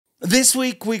This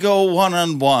week we go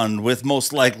one-on-one with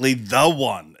most likely the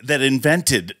one that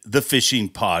invented the fishing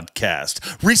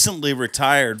podcast, recently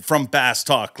retired from Bass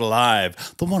Talk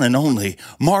Live, the one and only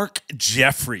Mark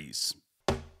Jeffries.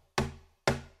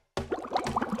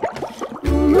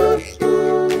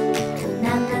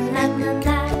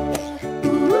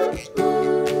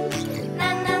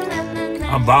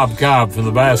 I'm Bob Cobb from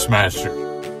the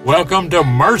Bassmaster. Welcome to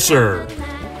Mercer.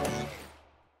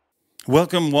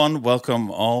 Welcome one, welcome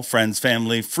all, friends,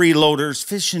 family, freeloaders,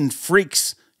 fishing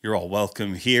freaks. You're all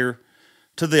welcome here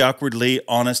to the Awkwardly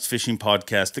Honest Fishing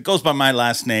Podcast that goes by my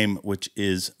last name, which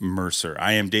is Mercer.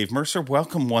 I am Dave Mercer.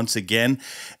 Welcome once again.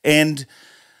 And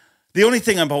the only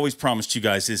thing I've always promised you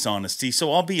guys is honesty,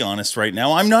 so I'll be honest right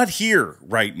now. I'm not here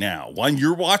right now. When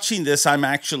you're watching this, I'm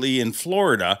actually in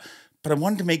Florida. But I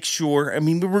wanted to make sure,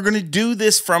 we were going to do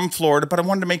this from Florida, but I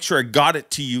wanted to make sure I got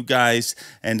it to you guys,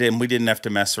 and we didn't have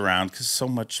to mess around because so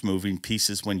much moving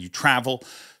pieces when you travel.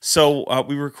 So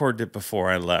we recorded it before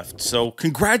I left. So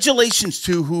congratulations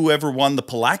to whoever won the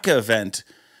Palaca event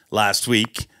last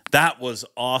week. That was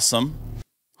awesome,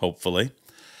 hopefully.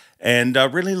 And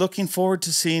really looking forward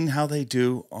to seeing how they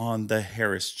do on the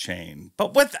Harris chain.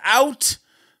 But without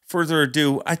further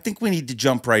ado, I think we need to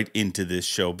jump right into this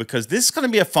show because this is going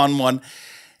to be a fun one.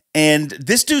 And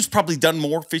this dude's probably done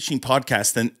more fishing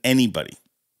podcasts than anybody.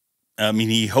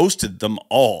 He hosted them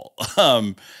all.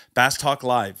 Bass Talk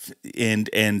Live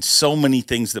and so many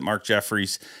things that Mark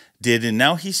Jeffries did. And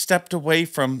now he stepped away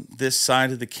from this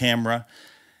side of the camera.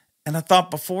 And I thought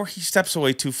before he steps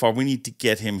away too far, we need to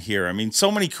get him here.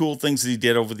 So many cool things that he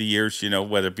did over the years,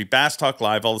 whether it be Bass Talk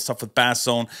Live, all the stuff with Bass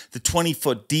Zone, the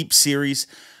 20-foot deep series.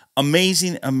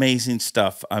 Amazing, amazing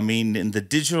stuff. In the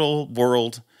digital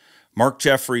world, Mark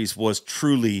Jeffries was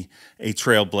truly a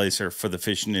trailblazer for the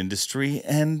fishing industry,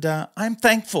 and I'm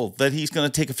thankful that he's going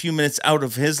to take a few minutes out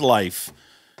of his life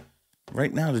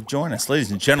right now to join us. Ladies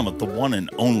and gentlemen, the one and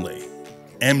only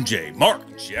MJ,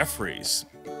 Mark Jeffries.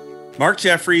 Mark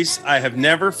Jeffries, I have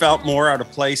never felt more out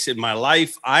of place in my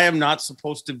life. I am not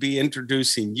supposed to be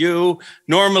introducing you.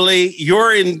 Normally,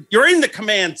 you're in the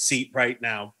command seat right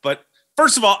now, but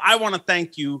first of all, I want to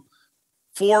thank you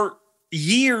for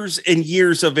years and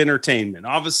years of entertainment.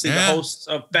 Obviously, the host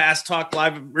of Bass Talk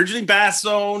Live, originally Bass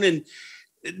Zone. And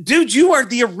dude, you are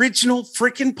the original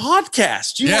freaking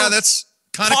podcast. That's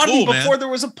kind of cool, man. Before there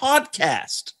was a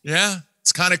podcast. Yeah,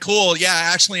 it's kind of cool. Yeah,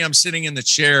 actually, I'm sitting in the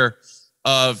chair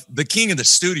of the king of the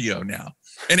studio now.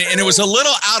 And it was a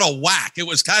little out of whack. It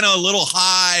was kind of a little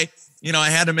high. I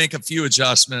had to make a few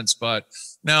adjustments, but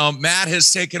now Matt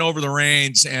has taken over the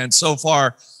reins, and so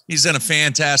far he's done a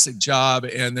fantastic job,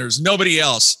 and there's nobody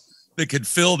else that could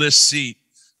fill this seat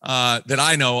that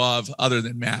I know of other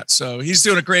than Matt. So he's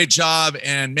doing a great job,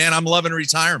 and man, I'm loving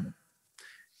retirement.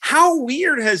 How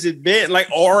weird has it been?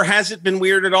 Or has it been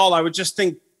weird at all? I would just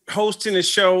think hosting a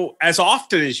show as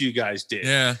often as you guys did.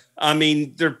 Yeah.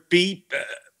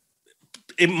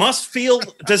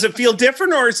 Does it feel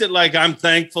different, or is it like, I'm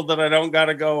thankful that I don't got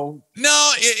to go?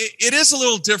 No, it is a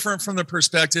little different from the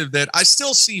perspective that I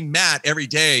still see Matt every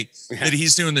day that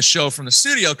he's doing the show from the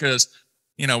studio because,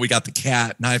 we got the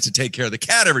cat and I have to take care of the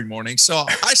cat every morning. So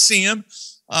I see him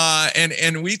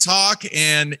and we talk,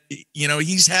 and,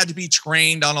 he's had to be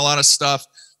trained on a lot of stuff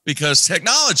because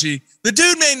technology, the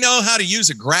dude may know how to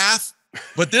use a graph,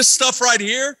 but this stuff right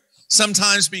here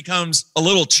sometimes becomes a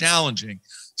little challenging.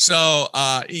 So,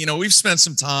 we've spent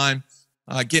some time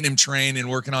getting him trained and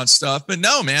working on stuff. But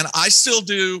no, man, I still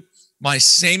do my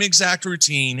same exact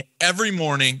routine every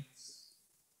morning,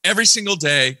 every single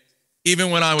day, even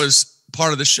when I was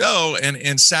part of the show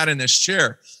and sat in this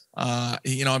chair. I'm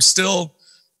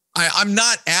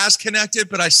not as connected,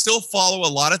 but I still follow a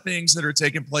lot of things that are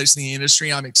taking place in the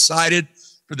industry. I'm excited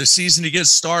for the season to get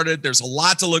started. There's a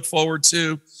lot to look forward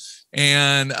to.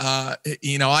 And, I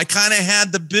kind of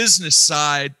had the business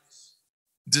side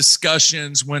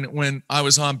discussions when I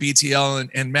was on BTL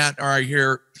and Matt are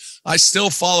here. I still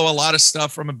follow a lot of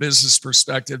stuff from a business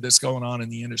perspective that's going on in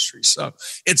the industry. So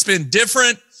it's been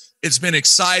different. It's been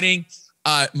exciting.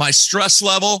 My stress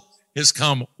level has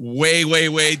come way, way,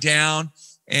 way down.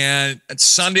 And it's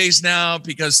Sundays now,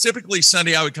 because typically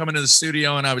Sunday I would come into the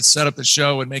studio and I would set up the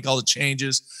show and make all the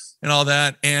changes and all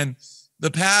that. And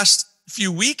the past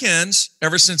few weekends,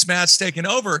 ever since Matt's taken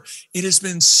over, it has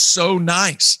been so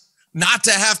nice not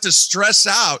to have to stress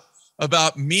out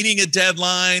about meeting a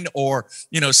deadline, or,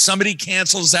 somebody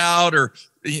cancels out, or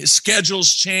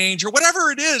schedules change, or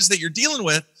whatever it is that you're dealing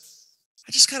with.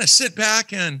 I just kind of sit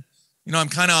back and, I'm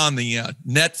kind of on the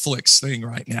Netflix thing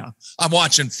right now. I'm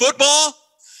watching football,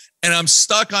 and I'm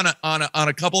stuck on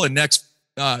a couple of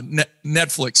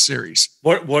Netflix series.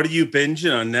 What are you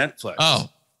binging on Netflix? Oh,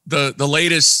 the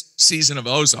latest season of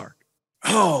Ozark.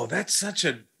 Oh, that's such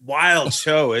a wild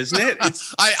show, isn't it?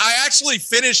 I actually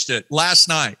finished it last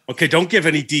night. Okay, don't give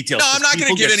any details. No, I'm not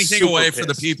going to give anything away for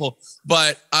the people,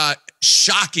 but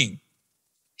shocking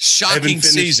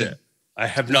season. I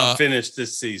have not finished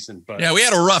this season, but yeah, we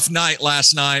had a rough night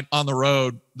last night on the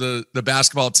road. The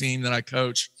basketball team that I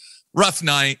coach, rough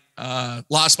night,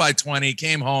 lost by 20,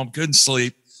 came home, couldn't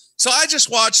sleep. So I just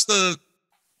watched the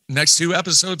next 2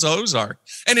 episodes of Ozark.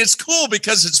 And it's cool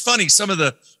because it's funny. Some of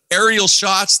the aerial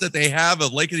shots that they have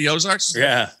of Lake of the Ozarks.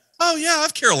 Yeah. Oh yeah,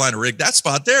 I've Carolina rigged that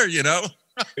spot there, you know?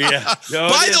 Yeah. No,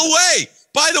 By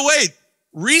the way,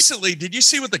 recently, did you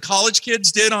see what the college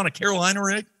kids did on a Carolina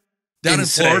rig down in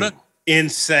Florida?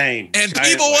 Insane. And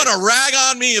people want to rag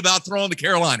on me about throwing the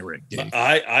Carolina rig, Dave.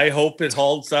 I hope it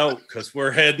holds out because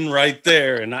we're heading right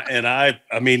there. And I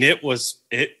mean, it was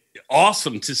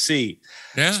awesome to see.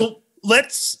 Yeah. So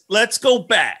let's go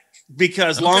back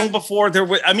because long before there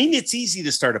were, I mean, it's easy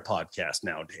to start a podcast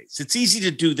nowadays. It's easy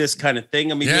to do this kind of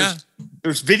thing. I mean,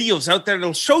 there's videos out there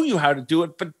that'll show you how to do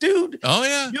it. But dude,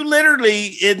 you literally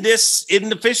in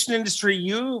the fishing industry,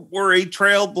 you were a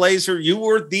trailblazer. You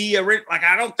were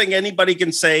I don't think anybody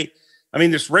can say, I mean,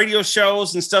 there's radio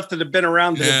shows and stuff that have been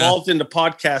around that evolved into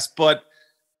podcasts, but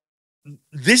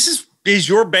this is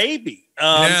your baby.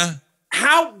 What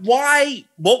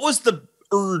was the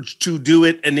urge to do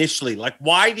it initially? Like,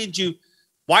 why did you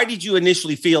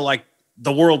initially feel like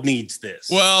the world needs this?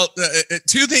 Well,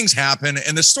 2 things happen,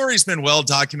 and the story's been well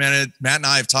documented. Matt and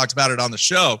I have talked about it on the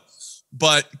show,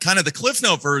 but kind of the Cliff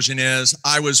Note version is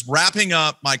I was wrapping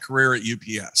up my career at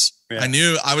UPS. I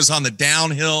knew I was on the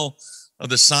downhill of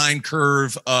the sine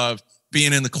curve of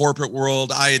being in the corporate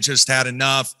world. I had just had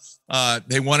enough.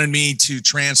 They wanted me to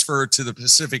transfer to the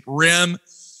Pacific Rim.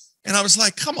 And I was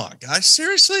like, come on, guys,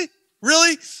 seriously?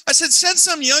 Really? I said, send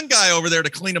some young guy over there to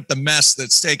clean up the mess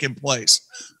that's taking place.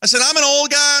 I said, I'm an old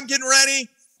guy. I'm getting ready,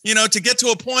 to get to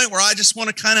a point where I just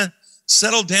want to kind of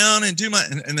settle down and do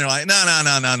and they're like, no,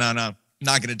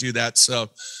 not going to do that. So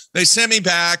they sent me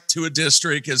back to a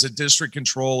district as a district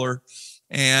controller.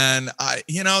 And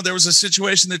there was a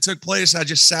situation that took place. I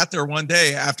just sat there one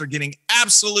day after getting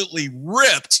absolutely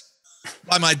ripped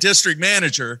by my district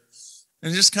manager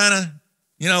and just kind of,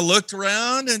 looked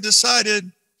around and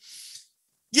decided,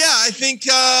 I think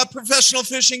professional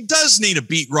fishing does need a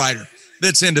beat writer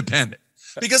that's independent,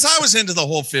 because I was into the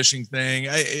whole fishing thing.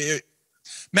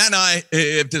 Matt and I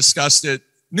have discussed it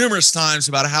numerous times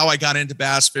about how I got into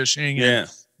bass fishing and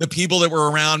the people that were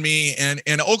around me. And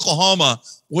Oklahoma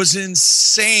was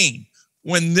insane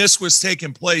when this was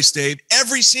taking place, Dave.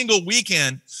 Every single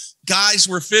weekend, guys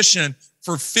were fishing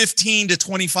for $15,000 to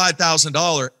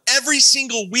 $25,000 every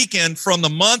single weekend from the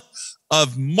month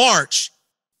of March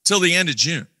till the end of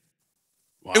June.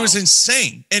 Wow. It was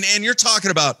insane. And you're talking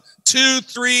about 200,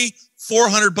 300,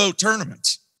 400 boat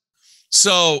tournaments.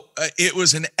 So it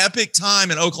was an epic time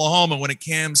in Oklahoma when it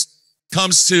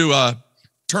comes to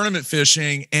tournament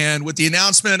fishing. And with the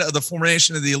announcement of the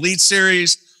formation of the Elite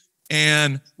Series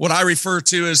and what I refer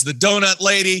to as the donut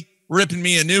lady ripping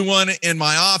me a new one in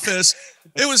my office,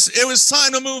 it was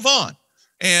time to move on.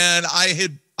 And I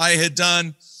had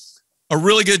done a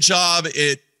really good job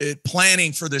at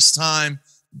planning for this time,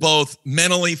 both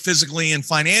mentally, physically, and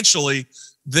financially,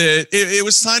 that it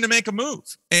was time to make a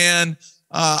move. And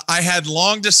I had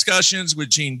long discussions with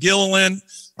Gene Gilliland.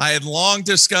 I had long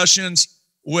discussions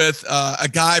with a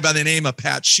guy by the name of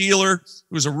Pat Sheeler,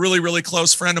 who was a really, really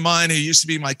close friend of mine who used to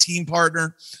be my team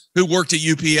partner, who worked at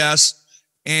UPS,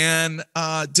 and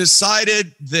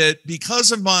decided that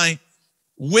because of my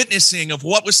witnessing of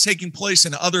what was taking place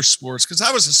in other sports, because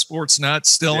I was a sports nut,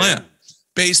 still am,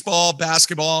 baseball,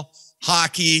 basketball,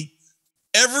 hockey,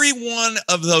 every one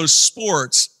of those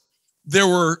sports, there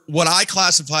were what I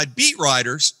classified beat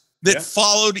writers that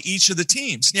followed each of the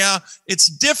teams. Now, it's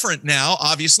different now,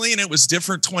 obviously, and it was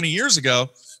different 20 years ago,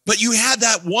 but you had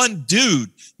that one dude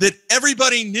that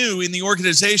everybody knew in the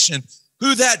organization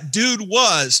who that dude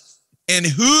was and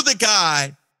who the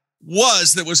guy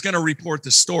was that was going to report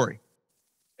the story.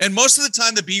 And most of the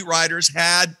time, the beat writers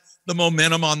had the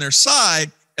momentum on their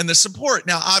side and the support.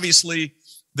 Now, obviously,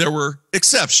 there were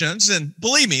exceptions, and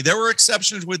believe me, there were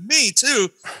exceptions with me too.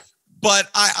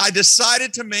 But I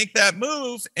decided to make that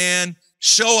move and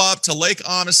show up to Lake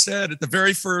Onnested at the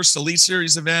very first Elite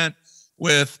Series event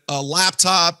with a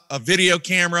laptop, a video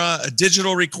camera, a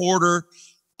digital recorder,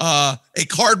 a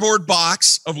cardboard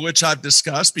box, of which I've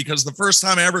discussed, because the first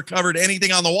time I ever covered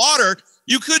anything on the water,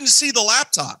 you couldn't see the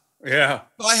laptop. Yeah.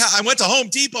 So I went to Home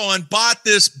Depot and bought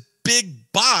this big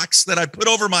box that I put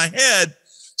over my head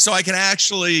so I can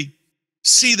actually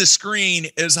see the screen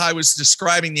as I was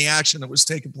describing the action that was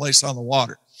taking place on the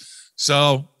water.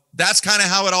 So that's kind of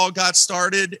how it all got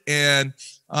started. And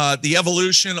the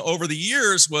evolution over the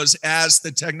years was, as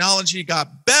the technology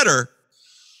got better,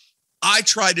 I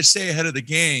tried to stay ahead of the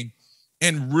game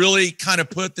and really kind of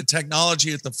put the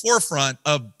technology at the forefront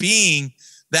of being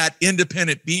that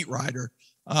independent beat writer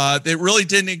that really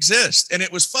didn't exist. And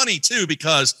it was funny too,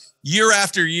 because year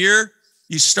after year,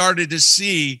 you started to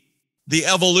see the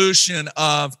evolution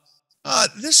of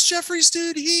this Jeffries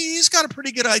dude, he's got a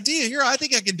pretty good idea here. I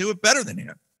think I can do it better than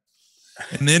him.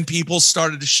 And then people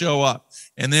started to show up,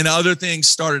 and then other things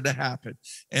started to happen.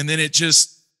 And then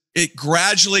it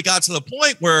gradually got to the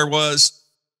point where it was,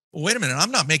 well, wait a minute,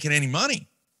 I'm not making any money.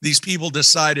 These people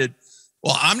decided,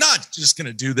 well, I'm not just going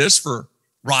to do this for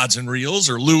rods and reels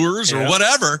or lures or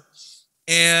whatever.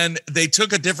 And they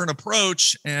took a different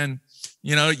approach, and,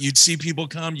 you know, you'd see people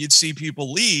come, you'd see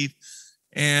people leave.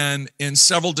 And in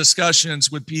several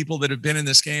discussions with people that have been in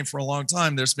this game for a long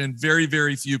time, there's been very,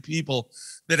 very few people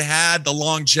that had the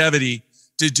longevity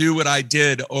to do what I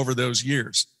did over those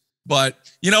years. But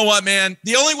you know what, man?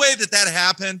 The only way that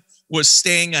happened was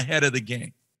staying ahead of the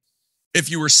game.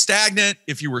 If you were stagnant,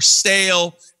 if you were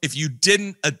stale, if you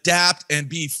didn't adapt and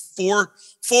be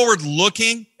forward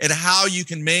looking at how you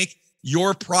can make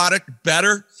your product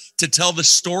better to tell the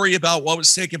story about what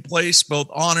was taking place both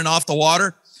on and off the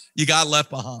water, you got left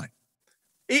behind.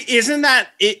 Isn't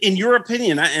that, in your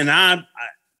opinion, and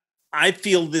I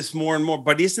feel this more and more,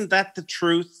 but isn't that the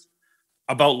truth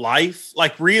about life?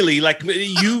 Like, really, like,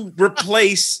 you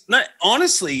replace,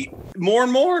 honestly, more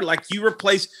and more, like, you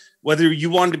replace, whether you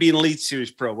want to be an Elite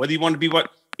Series pro, whether you want to be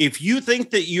if you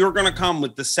think that you're going to come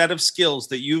with the set of skills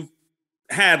that you've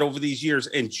had over these years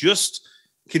and just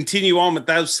continue on with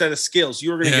those set of skills,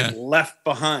 you're going to get left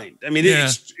behind. I mean,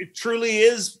 it truly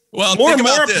is more and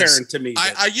more apparent to me.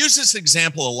 I use this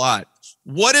example a lot.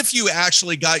 What if you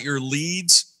actually got your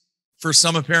leads for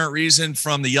some apparent reason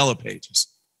from the Yellow Pages?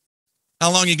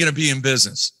 How long are you going to be in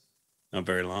business? Not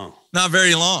very long. Not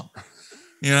very long.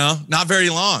 You know, not very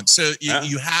long. So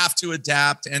you have to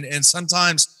adapt, and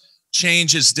sometimes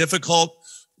change is difficult.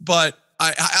 But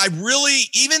I really,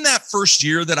 even that first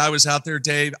year that I was out there,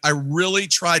 Dave, I really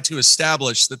tried to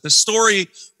establish that the story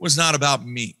was not about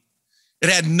me. It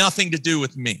had nothing to do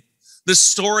with me. The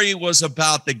story was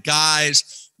about the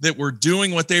guys that were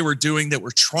doing what they were doing, that were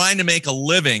trying to make a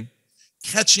living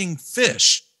catching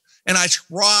fish. And I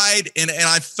tried, and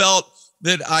I felt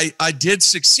that I did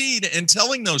succeed in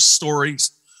telling those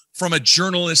stories from a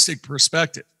journalistic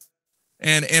perspective.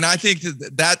 And I think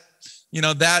that you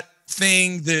know, that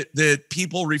thing that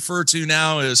people refer to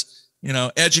now as, you know,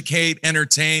 educate,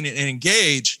 entertain, and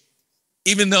engage,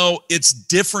 even though it's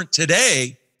different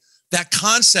today, that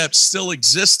concept still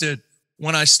existed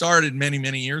when I started many,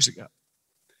 many years ago.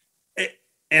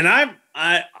 And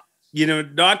I, you know,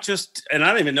 not just, and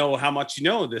I don't even know how much you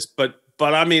know of this, but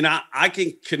I mean, I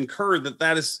can concur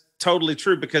that is totally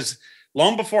true, because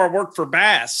long before I worked for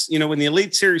Bass, you know, when the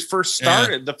Elite Series first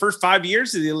started, the first 5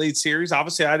 years of the Elite Series,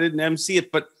 obviously I didn't MC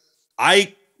it, but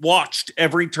I watched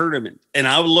every tournament, and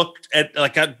I looked at,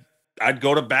 like, I'd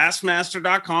go to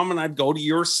bassmaster.com and I'd go to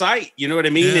your site, you know what I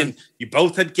mean? And you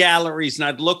both had galleries, and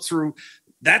I'd look through.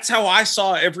 That's how I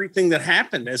saw everything that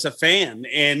happened as a fan.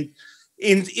 And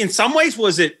in some ways,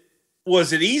 was it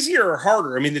easier or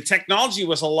harder? I mean, the technology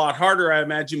was a lot harder, I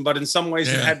imagine, but in some ways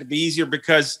it had to be easier,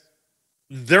 because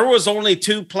there was only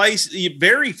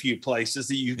very few places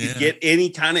that you could get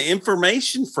any kind of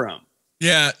information from.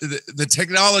 Yeah, the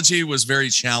technology was very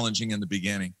challenging in the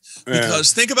beginning,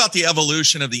 because think about the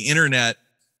evolution of the internet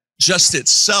just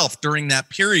itself during that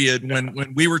period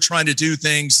when we were trying to do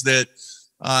things that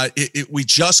we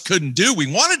just couldn't do.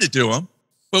 We wanted to do them,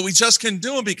 but we just couldn't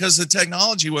do them because the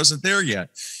technology wasn't there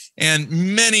yet. And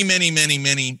many, many, many,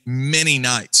 many, many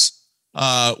nights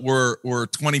were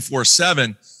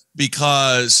 24/7,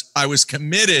 because I was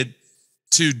committed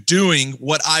to doing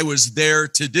what I was there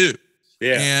to do.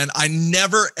 Yeah. And I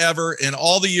never, ever, in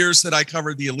all the years that I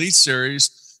covered the Elite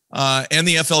Series and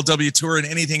the FLW Tour and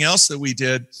anything else that we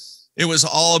did, it was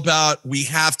all about, we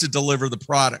have to deliver the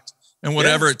product and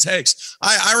whatever it takes.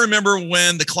 I remember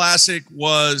when the Classic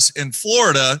was in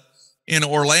Florida, in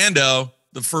Orlando,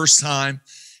 the first time,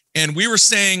 and we were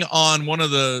staying on one of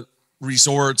the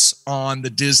resorts on the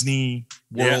Disney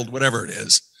World, whatever it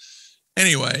is.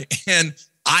 Anyway, and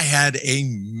I had a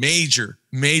major,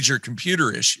 major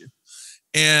computer issue.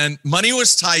 And money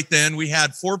was tight then. We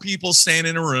had 4 people staying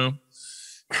in a room.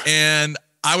 And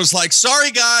I was like,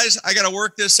 sorry, guys, I got to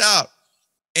work this out.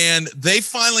 And they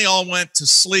finally all went to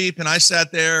sleep. And I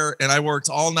sat there and I worked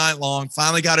all night long,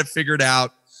 finally got it figured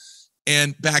out.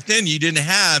 And back then you didn't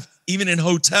have, even in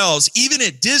hotels, even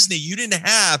at Disney, you didn't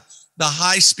have the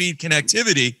high speed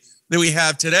connectivity that we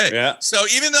have today. Yeah. So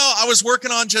even though I was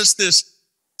working on just this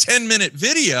 10-minute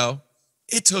video,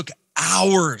 it took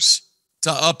hours to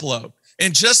upload.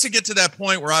 And just to get to that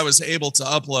point where I was able to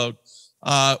upload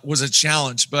was a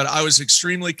challenge, but I was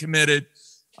extremely committed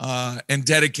and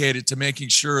dedicated to making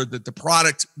sure that the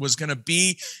product was going to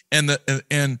be, and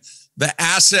the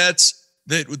assets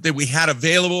that we had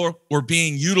available were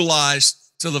being utilized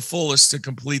to the fullest to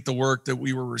complete the work that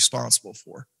we were responsible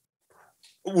for.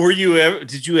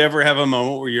 Did you ever have a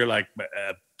moment where you're like,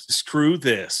 screw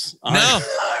this? No.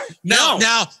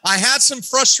 Now I had some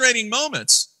frustrating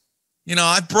moments. You know,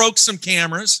 I broke some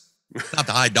cameras, not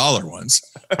the high dollar ones,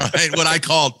 right? What I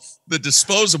called the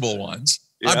disposable ones.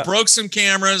 Yeah. I broke some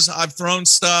cameras. I've thrown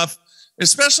stuff,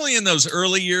 especially in those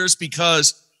early years,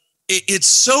 because it's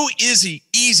so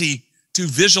easy to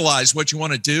visualize what you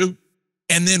want to do.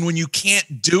 And then when you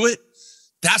can't do it,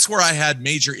 that's where I had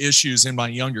major issues in my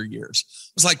younger years.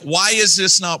 It was like, why is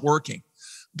this not working?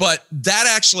 But that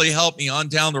actually helped me on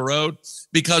down the road,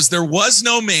 because there was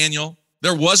no manual.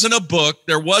 There wasn't a book.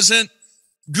 There wasn't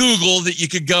Google that you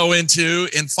could go into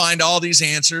and find all these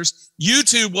answers.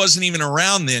 YouTube wasn't even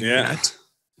around then yet.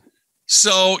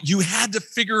 So you had to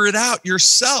figure it out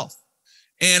yourself.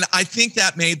 And I think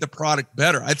that made the product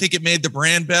better. I think it made the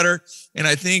brand better. And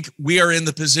I think we are in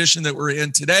the position that we're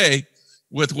in today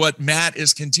with what Matt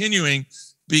is continuing,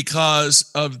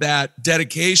 because of that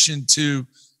dedication to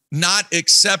not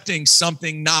accepting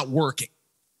something not working,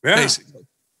 basically.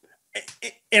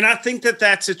 And I think that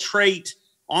that's a trait,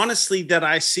 honestly, that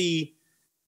I see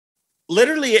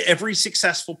literally every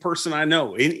successful person I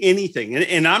know in anything.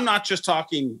 And I'm not just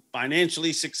talking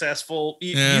financially successful.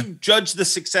 You judge the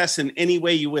success in any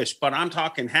way you wish, but I'm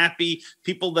talking happy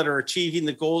people that are achieving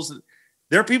the goals.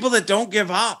 There are people that don't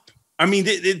give up. I mean,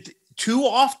 too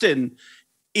often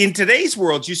in today's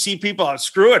world, you see people,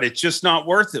 screw it, it's just not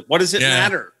worth it. What does it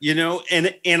matter? You know,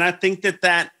 and I think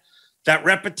that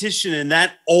repetition and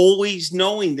that always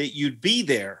knowing that you'd be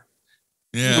there,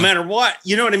 no matter what,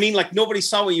 you know what I mean? Like, nobody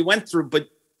saw what you went through,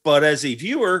 but as a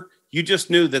viewer, you just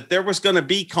knew that there was going to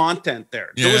be content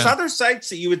there. There was other sites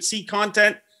that you would see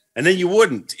content and then you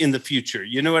wouldn't in the future.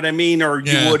 You know what I mean? Or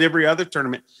you would every other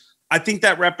tournament. I think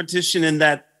that repetition and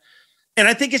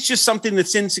I think it's just something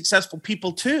that's in successful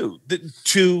people too,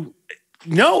 to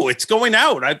know it's going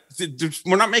out.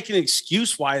 We're not making an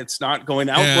excuse why it's not going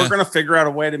out. We're going to figure out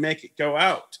a way to make it go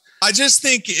out. I just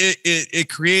think it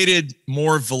created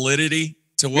more validity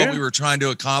to what we were trying to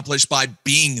accomplish by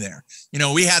being there. You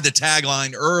know, we had the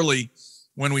tagline early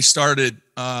when we started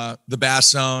the Bass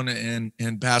Zone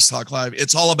and Bass Talk Live.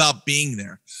 It's all about being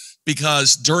there,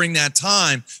 because during that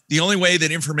time, the only way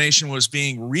that information was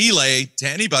being relayed to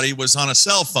anybody was on a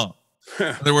cell phone. In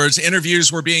other words,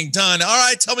 interviews were being done. All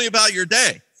right, tell me about your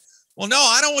day. Well, no,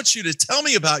 I don't want you to tell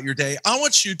me about your day. I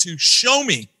want you to show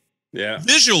me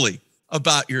visually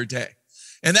about your day.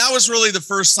 And that was really the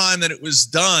first time that it was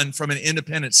done from an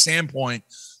independent standpoint.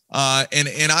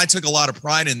 And I took a lot of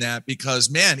pride in that, because,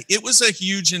 man, it was a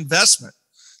huge investment.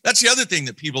 That's the other thing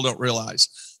that people don't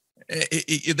realize.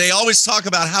 They always talk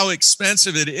about how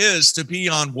expensive it is to be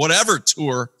on whatever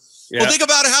tour. Well, think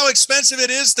about how expensive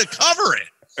it is to cover it.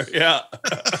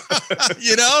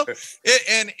 You know,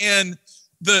 and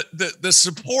the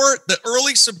support, the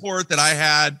early support that I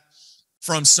had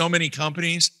from so many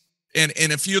companies, and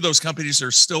a few of those companies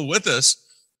are still with us,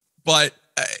 but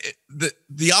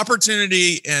the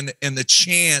opportunity and the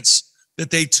chance that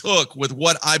they took with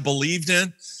what I believed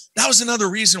in, that was another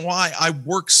reason why I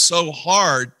worked so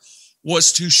hard,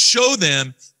 was to show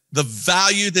them the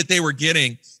value that they were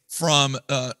getting from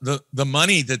the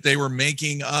money that they were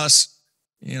making us,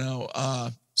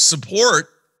 support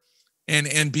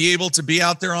and be able to be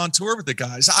out there on tour with the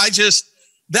guys.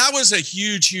 That was a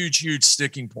huge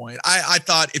sticking point. I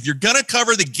thought, if you're going to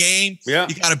cover the game,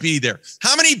 you got to be there.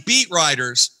 How many beat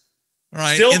writers,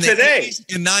 right, still in today, the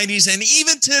 80s and 90s, and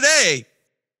even today,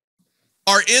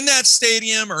 are in that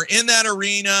stadium or in that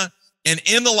arena and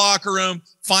in the locker room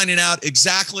finding out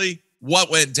exactly what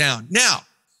went down? Now,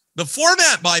 the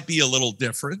format might be a little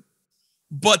different,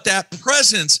 but that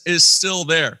presence is still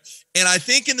there. And I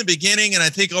think in the beginning, and I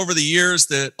think over the years,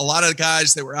 that a lot of the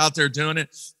guys that were out there doing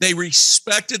it, they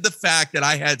respected the fact that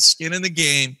I had skin in the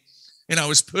game, and I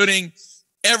was putting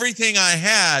everything I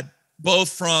had, both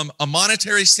from a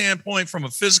monetary standpoint, from a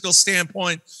physical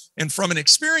standpoint, and from an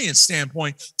experience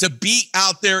standpoint, to be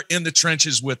out there in the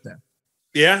trenches with them.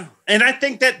 Yeah. And I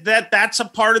think that's a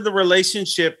part of the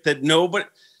relationship that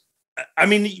I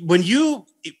mean, when you,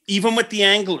 even with the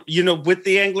angler, with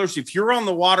the anglers, if you're on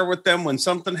the water with them, when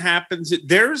something happens,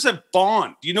 there's a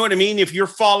bond. You know what I mean? If you're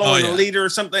following a leader or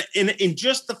something, in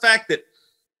just the fact that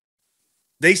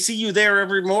they see you there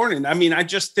every morning. I mean, I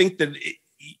just think that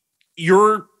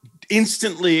you're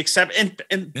instantly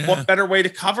and what better way to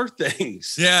cover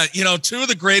things? Yeah. Two of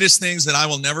the greatest things that I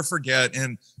will never forget.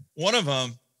 And one of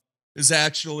them is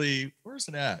actually, where's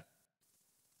it at?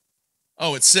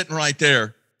 Oh, it's sitting right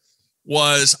there.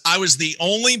 I was the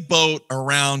only boat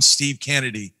around Steve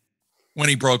Kennedy when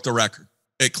he broke the record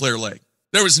at Clear Lake.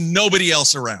 There was nobody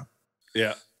else around.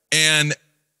 Yeah. And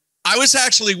I was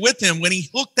actually with him when he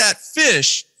hooked that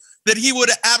fish that he would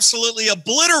have absolutely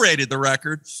obliterated the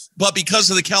record, but because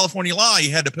of the California law, he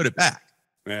had to put it back.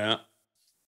 Yeah.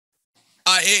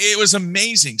 It was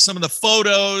amazing. Some of the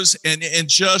photos and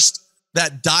just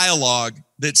that dialogue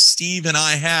that Steve and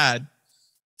I had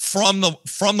from the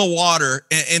water,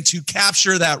 and to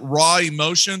capture that raw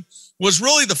emotion was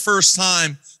really the first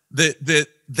time that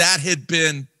had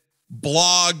been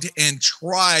blogged and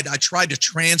I tried to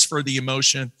transfer the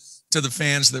emotion to the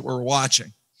fans that were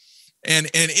watching.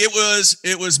 And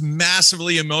it was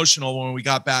massively emotional when we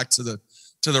got back to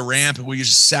the ramp, and we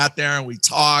just sat there and we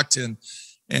talked, and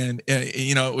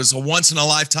it was a once in a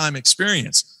lifetime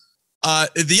experience.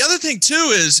 The other thing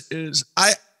too is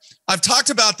I've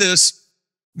talked about this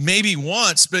maybe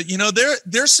once, but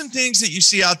there's some things that you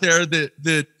see out there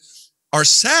that are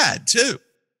sad too.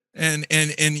 And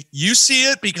you see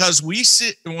it because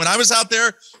when I was out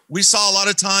there, we saw a lot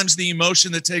of times the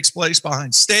emotion that takes place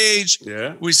behind stage.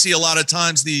 Yeah. We see a lot of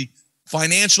times the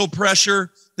financial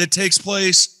pressure that takes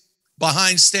place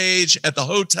behind stage at the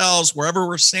hotels, wherever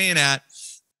we're staying at.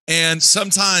 And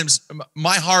sometimes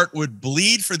my heart would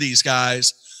bleed for these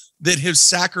guys that have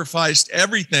sacrificed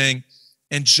everything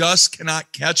and just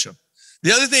cannot catch them.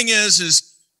 The other thing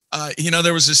is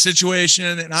there was a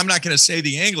situation, and I'm not going to say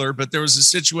the angler, but there was a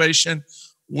situation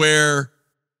where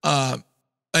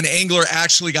an angler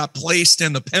actually got placed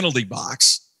in the penalty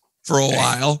box for a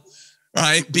while,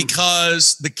 right?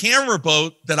 Because the camera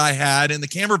boat that I had and the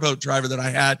camera boat driver that I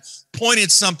had pointed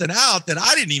something out that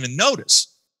I didn't even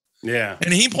notice. Yeah.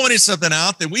 And he pointed something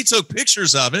out that we took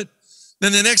pictures of it.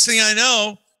 Then the next thing I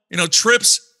know,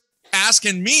 Tripp's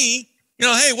asking me,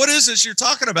 hey, what is this you're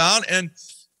talking about? And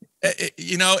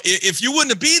if you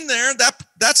wouldn't have been there,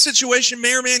 that situation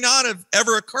may or may not have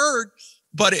ever occurred,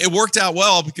 but it worked out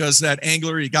well because that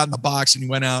angler, he got in the box and he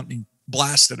went out and he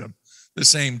blasted him the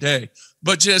same day.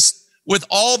 But just with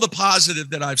all the positive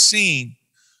that I've seen,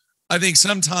 I think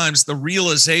sometimes the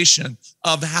realization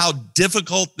of how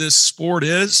difficult this sport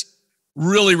is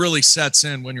really, really sets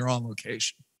in when you're on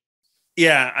location.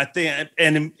 Yeah, I think,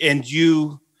 and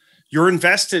you're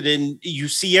invested in, you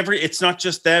see it's not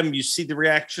just them. You see the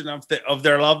reaction of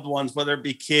their loved ones, whether it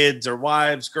be kids or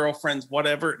wives, girlfriends,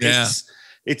 whatever. Yeah.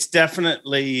 It's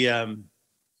definitely,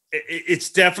 it's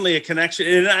definitely a connection.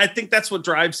 And I think that's what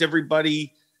drives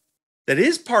everybody that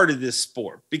is part of this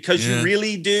sport, because you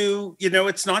really do,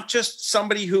 it's not just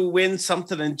somebody who wins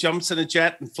something and jumps in a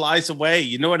jet and flies away.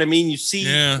 You know what I mean? You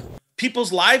see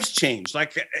people's lives change.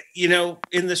 Like, in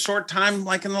the short time,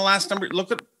 like in the last number,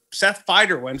 look at Seth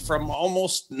Feider went from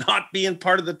almost not being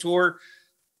part of the tour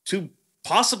to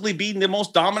possibly being the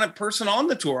most dominant person on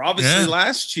the tour, obviously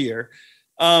last year.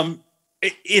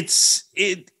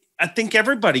 I think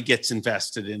everybody gets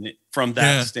invested in it from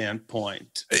that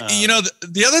standpoint.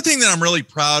 The other thing that I'm really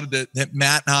proud that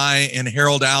Matt and I and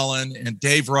Harold Allen and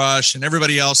Dave Rush and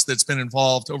everybody else that's been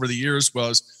involved over the years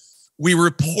was we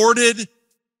reported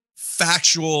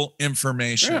factual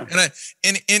information.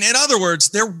 And in other words,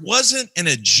 there wasn't an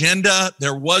agenda.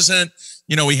 There wasn't,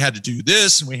 we had to do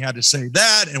this and we had to say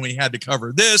that and we had to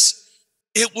cover this.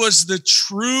 It was the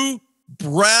true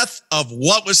breadth of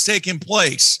what was taking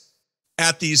place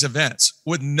at these events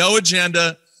with no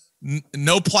agenda,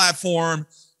 no platform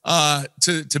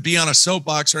to be on a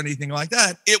soapbox or anything like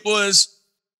that. It was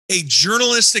a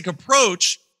journalistic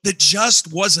approach that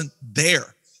just wasn't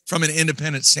there from an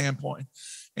independent standpoint.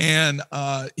 And,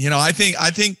 I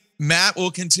think Matt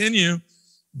will continue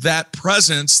that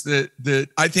presence that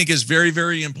I think is very,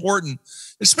 very important,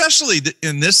 especially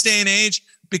in this day and age,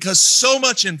 because so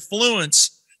much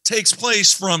influence takes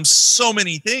place from so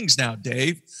many things now,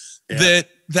 Dave,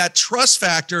 that trust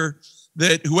factor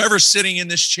that whoever's sitting in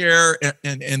this chair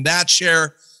and that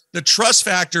chair, the trust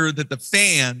factor that the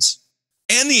fans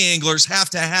and the anglers have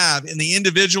to have in the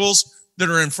individuals that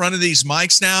are in front of these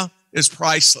mics now is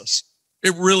priceless.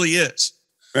 It really is.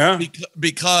 Yeah.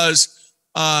 Because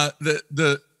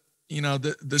the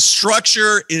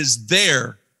structure is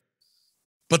there,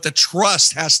 but the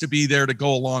trust has to be there to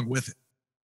go along with it.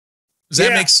 Does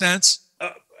that make sense?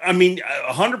 I mean,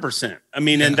 100%. I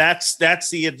mean, and that's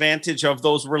the advantage of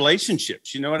those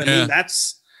relationships. You know what I mean?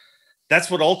 That's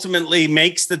what ultimately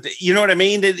makes you know what I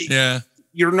mean?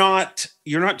 You're not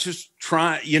just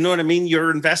trying, you know what I mean?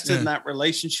 You're invested in that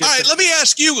relationship. All right, let me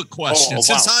ask you a question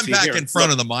since I'm back in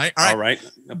front of the mic. All right.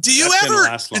 Have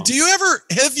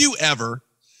you ever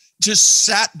just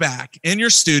sat back in your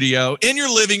studio, in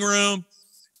your living room,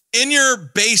 in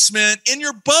your basement, in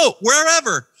your boat,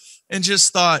 wherever, and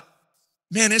just thought,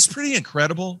 man, it's pretty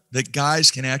incredible that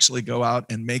guys can actually go out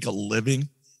and make a living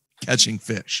catching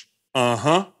fish.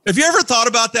 Have you ever thought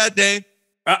about that, Dave?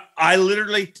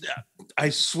 I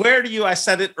swear to you, I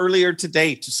said it earlier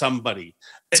today to somebody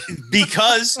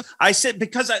because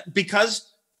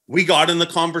we got in the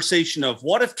conversation of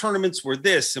what if tournaments were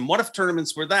this and what if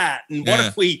tournaments were that and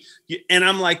what if and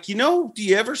I'm like, do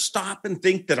you ever stop and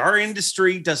think that our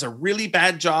industry does a really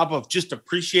bad job of just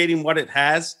appreciating what it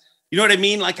has? You know what I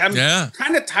mean? Like I'm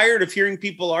kind of tired of hearing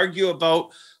people argue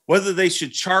about whether they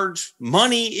should charge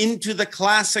money into the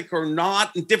classic or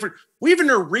not. And we have an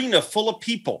arena full of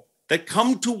people that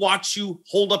come to watch you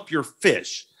hold up your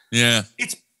fish. Yeah.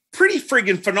 It's pretty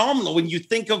friggin' phenomenal when you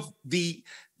think of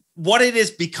what it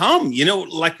has become,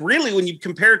 like really when you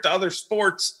compare it to other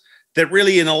sports that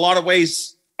really in a lot of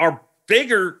ways are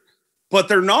bigger, but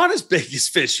they're not as big as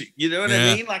fishing. You know what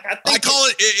I mean? Like I call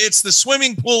it's the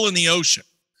swimming pool in the ocean.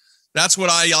 That's what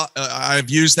I've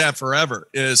used that forever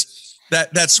is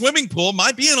that swimming pool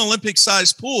might be an Olympic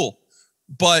sized pool,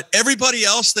 but everybody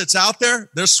else that's out there,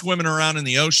 they're swimming around in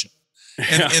the ocean.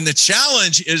 And the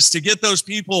challenge is to get those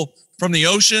people from the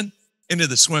ocean into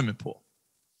the swimming pool.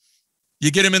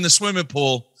 You get them in the swimming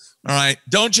pool. All right.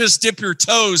 Don't just dip your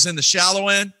toes in the shallow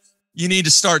end. You need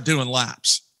to start doing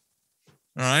laps.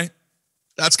 All right.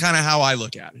 That's kind of how I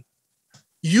look at it.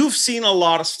 You've seen a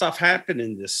lot of stuff happen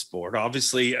in this sport,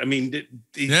 obviously. I mean,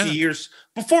 the years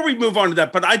before we move on to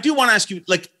that, but I do want to ask you,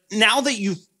 like, now that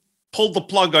you've pulled the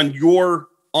plug on your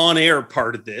on-air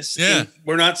part of this, and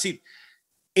we're not seeing,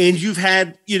 and you've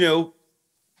had, you've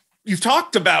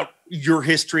talked about your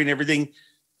history and everything.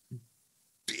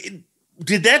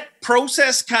 Did that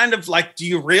process kind of like, do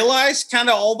you realize kind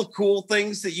of all the cool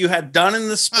things that you had done in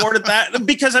the sport of that?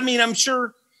 Because I mean, I'm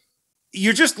sure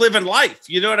you're just living life.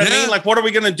 You know what I mean? Like, what are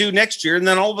we going to do next year? And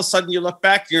then all of a sudden you look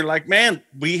back and you're like, man,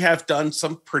 we have done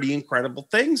some pretty incredible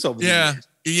things over the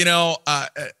years.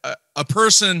 A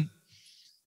person,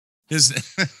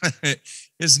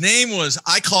 his name was,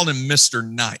 I called him Mr.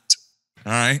 Knight.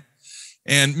 All right.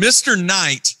 And Mr.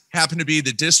 Knight happened to be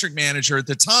the district manager at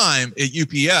the time at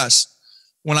UPS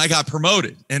when I got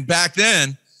promoted. And back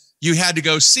then you had to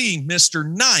go see Mr.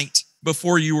 Knight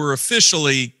before you were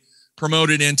officially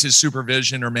promoted into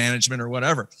supervision or management or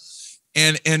whatever.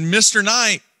 And Mr.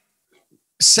 Knight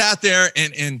sat there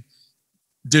and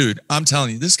dude, I'm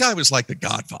telling you, this guy was like the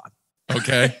Godfather.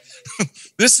 Okay.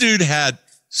 This dude had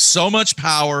so much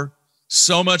power,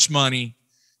 so much money.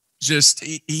 Just,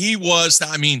 he was,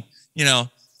 I mean,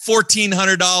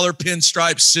 $1,400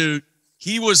 pinstripe suit.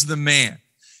 He was the man.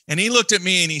 And he looked at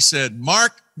me and he said,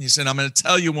 Mark, he said, I'm going to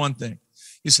tell you one thing.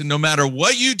 He said, no matter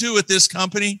what you do at this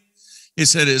company, he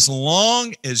said, as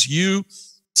long as you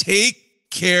take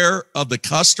care of the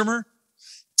customer,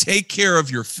 take care of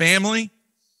your family,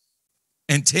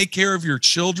 and take care of your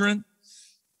children,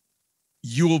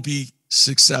 you will be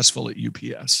successful at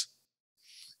UPS.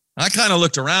 I kind of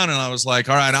looked around and I was like,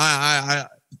 all right, I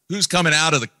who's coming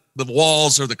out of the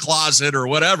walls or the closet or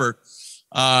whatever,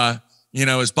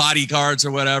 his bodyguards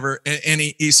or whatever. And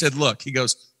he said, look, he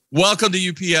goes, welcome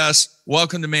to UPS,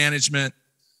 welcome to management.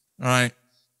 All right.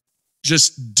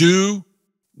 Just do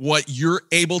what you're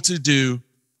able to do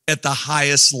at the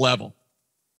highest level.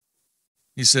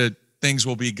 He said, things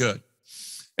will be good.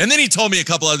 And then he told me a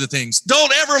couple other things.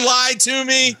 Don't ever lie to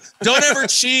me. Don't ever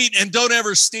cheat, and don't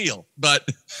ever steal. But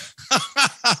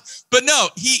no,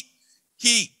 he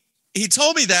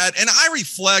told me that, and I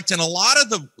reflect, and a lot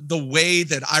of the way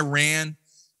that I ran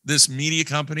this media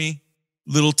company,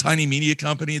 little tiny media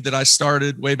company that I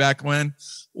started way back when,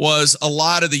 was a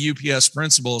lot of the UPS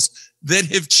principles that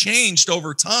have changed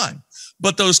over time.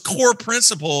 But those core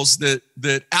principles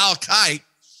that Al Kite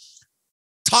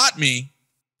taught me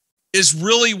is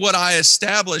really what I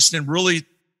established and really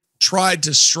tried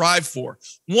to strive for.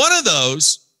 One of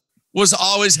those was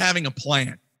always having a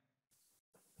plan.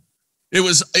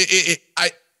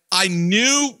 I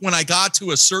knew when I got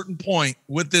to a certain point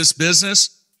with this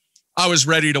business, I was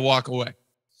ready to walk away.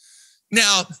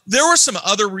 Now, there were some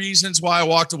other reasons why I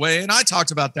walked away, and I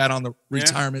talked about that on the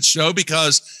retirement show,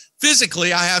 because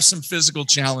physically I have some physical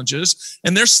challenges,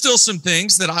 and there's still some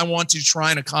things that I want to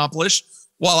try and accomplish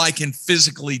while I can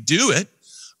physically do it.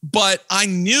 But I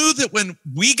knew that when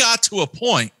we got to a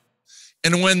point,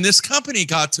 and when this company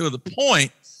got to the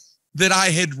point that I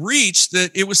had reached,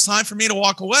 that it was time for me to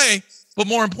walk away. But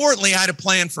more importantly, I had a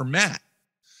plan for Matt.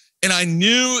 And I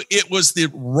knew it was the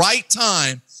right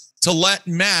time to let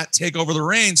Matt take over the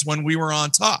reins when we were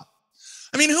on top.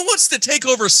 I mean, who wants to take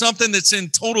over something that's in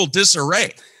total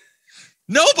disarray?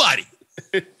 Nobody.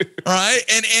 All right.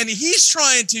 And he's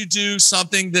trying to do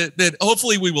something that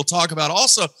hopefully we will talk about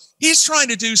also. He's trying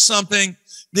to do something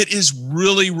that is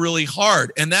really, really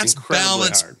hard. And that's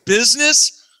balance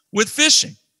business with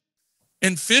fishing.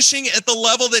 And fishing at the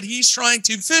level that he's trying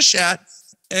to fish at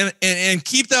and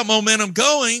keep that momentum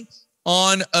going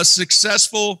on a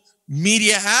successful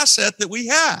media asset that we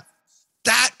have.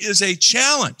 That is a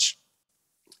challenge.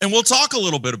 And we'll talk a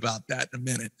little bit about that in a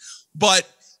minute. But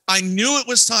I knew it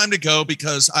was time to go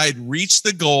because I had reached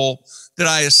the goal that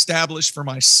I established for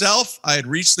myself. I had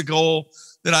reached the goal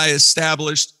that I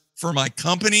established for my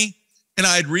company. And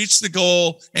I had reached the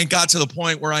goal and got to the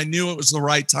point where I knew it was the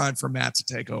right time for Matt to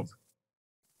take over.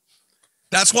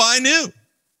 That's why I knew.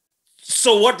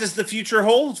 So what does the future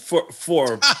hold for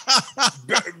BTL?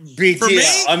 For me?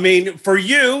 I mean, for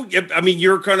you, I mean,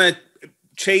 you're going to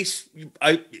chase.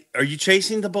 Are you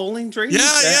chasing the bowling dream?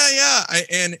 Yeah.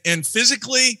 And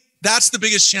physically, that's the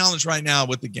biggest challenge right now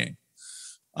with the game.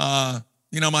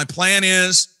 My plan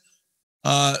is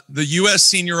the U.S.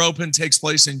 Senior Open takes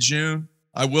place in June.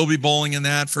 I will be bowling in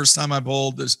that. First time I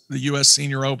bowled the U.S.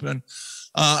 Senior Open.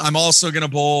 I'm also going to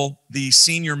bowl the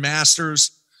Senior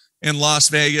Masters in Las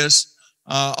Vegas.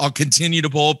 I'll continue to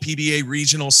bowl PBA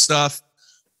regional stuff.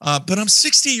 But I'm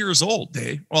 60 years old,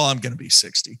 Dave. Well, I'm going to be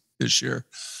 60 this year.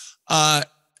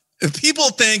 If people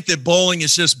think that bowling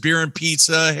is just beer and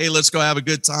pizza, hey, let's go have a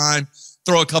good time,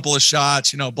 throw a couple of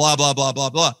shots, blah, blah, blah, blah,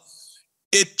 blah.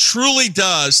 It truly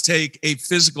does take a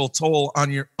physical toll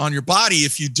on your body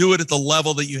if you do it at the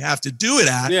level that you have to do it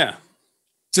at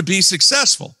to be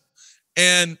successful.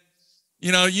 And,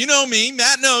 you know me,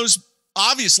 Matt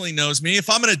obviously knows me. If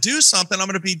I'm going to do something, I'm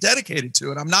going to be dedicated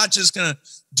to it. I'm not just going to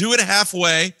do it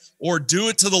halfway or do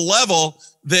it to the level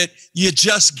that you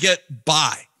just get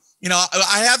by.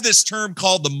 I have this term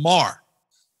called the MAR,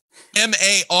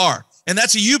 M-A-R, and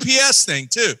that's a UPS thing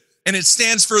too. And it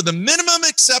stands for the minimum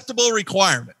acceptable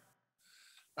requirement.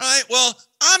 All right. Well,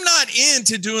 I'm not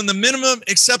into doing the minimum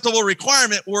acceptable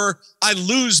requirement where I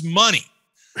lose money.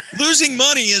 Losing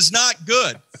money is not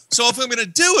good. So if I'm going to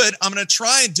do it, I'm going to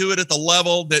try and do it at the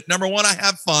level that, number one, I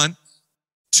have fun.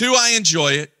 2, I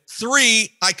enjoy it. 3,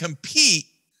 I compete.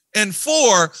 And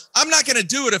 4, I'm not going to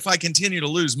do it if I continue to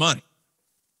lose money.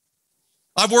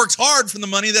 I've worked hard for the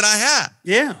money that I have.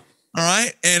 Yeah. All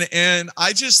right. And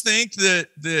I just think that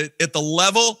at the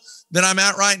level that I'm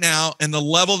at right now and the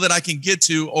level that I can get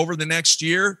to over the next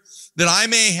year, that I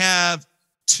may have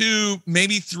 2,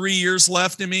 maybe 3 years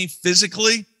left in me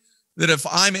physically, that if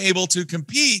I'm able to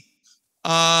compete,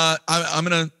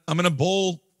 I'm gonna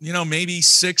bowl, maybe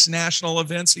 6 national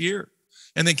events a year,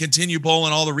 and then continue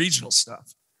bowling all the regional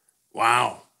stuff.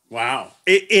 Wow.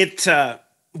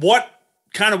 What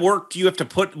kind of work do you have to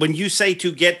put when you say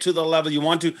to get to the level you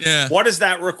want to? Yeah. What does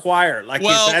that require? Like, is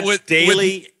that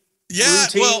daily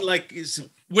routine? Well,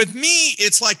 with me,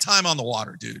 it's like time on the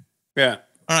water, dude. Yeah.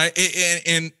 All right.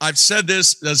 And I've said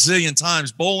this a zillion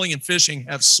times, bowling and fishing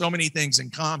have so many things in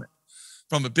common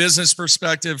from a business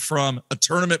perspective, from a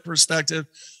tournament perspective,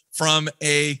 from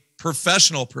a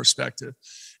professional perspective.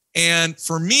 And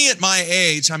for me at my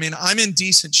age, I mean, I'm in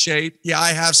decent shape. Yeah,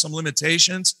 I have some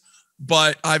limitations,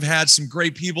 but I've had some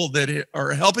great people that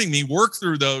are helping me work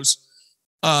through those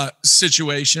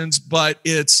situations. But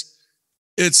it's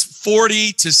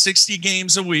 40 to 60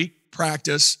 games a week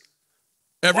practice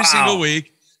every single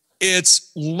week.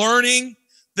 It's learning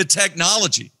the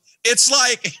technology. It's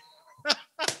like,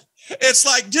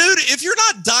 dude, if you're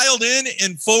not dialed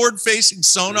in forward-facing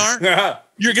sonar,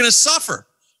 you're going to suffer.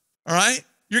 All right?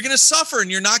 You're going to suffer, and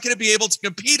you're not going to be able to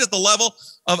compete at the level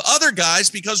of other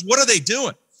guys because what are they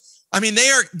doing? I mean, they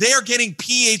are getting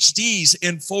PhDs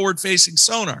in forward-facing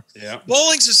sonar. Yeah.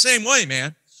 Bowling's the same way,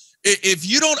 man. If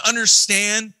you don't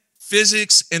understand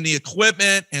physics and the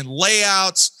equipment and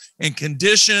layouts and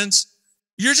conditions,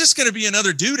 you're just going to be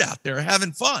another dude out there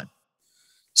having fun.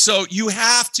 So you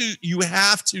have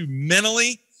to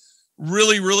mentally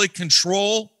really, really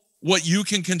control what you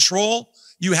can control.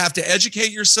 You have to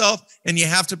educate yourself, and you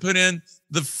have to put in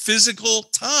the physical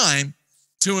time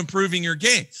to improving your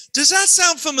game. Does that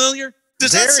sound familiar?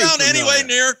 Does that sound anyway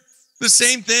near the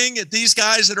same thing that these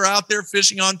guys that are out there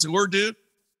fishing on tour do?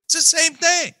 It's the same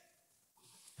thing.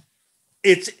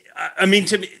 I mean,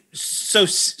 to me, so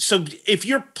if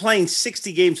you're playing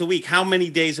 60 games a week, how many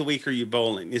days a week are you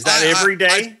bowling? Is that every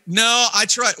day? No, I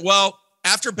try. Well,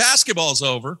 after basketball's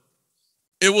over,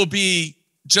 it will be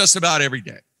just about every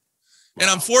day. Wow. And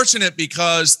I'm fortunate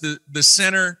because the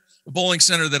bowling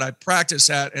center that I practice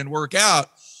at and work out,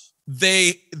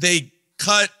 they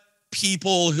cut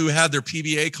people who have their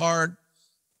PBA card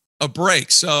a break.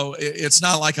 So it's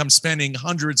not like I'm spending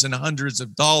hundreds and hundreds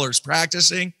of dollars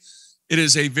practicing. It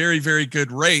is a very, very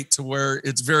good rate to where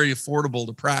it's very affordable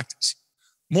to practice.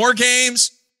 More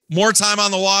games, more time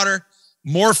on the water,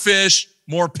 more fish,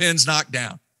 more pins knocked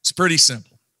down. It's pretty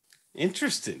simple.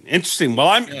 Interesting. Well,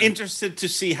 I'm interested to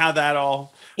see how that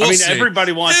all. We'll see.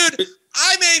 Everybody wants. Dude,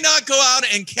 I may not go out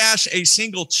and cash a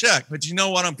single check, but you know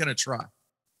what? I'm going to try.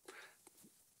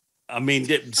 I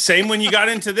mean, same when you got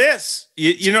into this.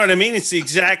 You know what I mean? It's the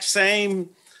exact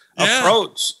same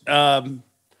approach.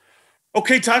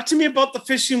 Okay, talk to me about the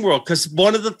fishing world, because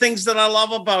one of the things that I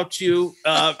love about you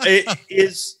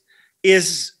is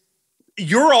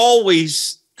you're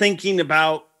always thinking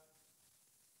about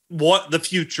what the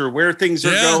future, where things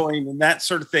are going, and that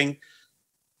sort of thing.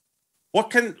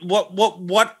 What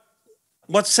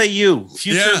say you?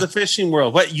 Future of the fishing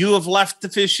world. What, you have left the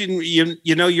fishing,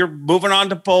 you know, you're moving on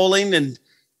to bowling and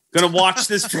going to watch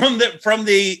this from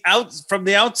the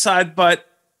outside, but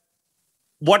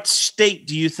what state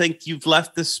do you think you've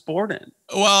left this sport in?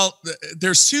 Well,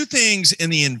 there's two things in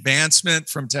the advancement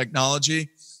from technology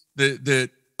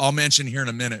that I'll mention here in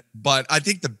a minute. But I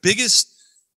think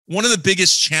one of the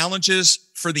biggest challenges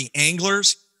for the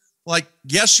anglers, like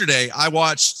yesterday, I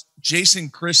watched Jason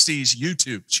Christie's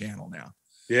YouTube channel now.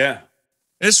 Yeah.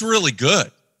 It's really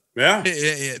good. Yeah.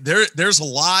 There's a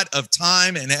lot of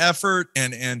time and effort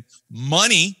and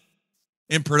money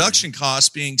in production costs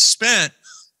being spent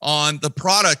on the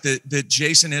product that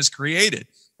Jason has created.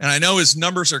 And I know his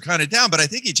numbers are kind of down, but I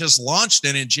think he just launched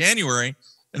it in January.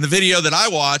 And the video that I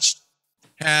watched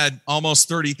had almost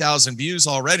 30,000 views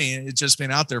already. And it's just been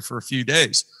out there for a few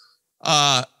days.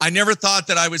 I never thought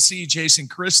that I would see Jason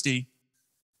Christie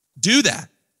do that,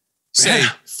 say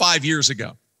 5 years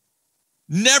ago.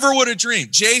 Never would have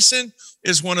dreamed. Jason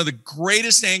is one of the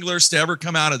greatest anglers to ever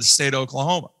come out of the state of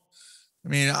Oklahoma. I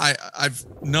mean, I've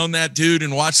known that dude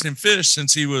and watched him fish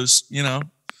since he was, you know.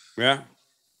 Yeah.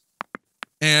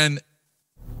 And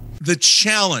the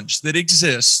challenge that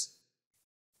exists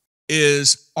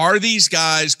is, are these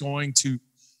guys going to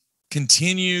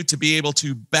continue to be able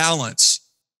to balance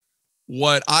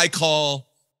what I call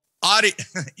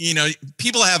you know,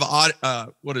 people have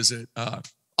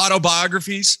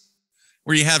autobiographies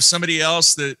where you have somebody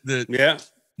else that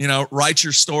you know, writes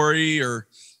your story, or,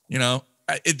 you know,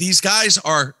 these guys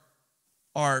are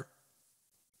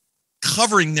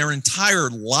covering their entire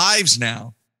lives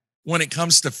now when it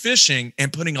comes to fishing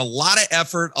and putting a lot of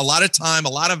effort, a lot of time, a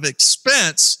lot of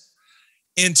expense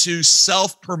into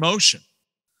self-promotion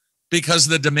because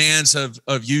of the demands of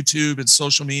YouTube and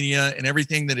social media and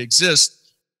everything that exists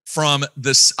from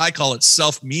this, I call it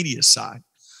self-media side.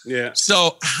 Yeah.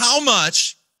 So how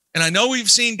much, and I know we've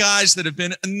seen guys that have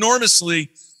been enormously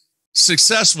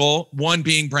successful, one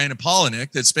being Brandon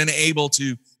Polinick, that's been able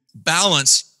to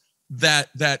balance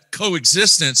that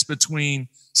coexistence between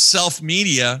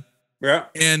self-media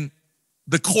and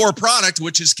the core product,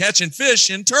 which is catching fish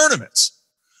in tournaments.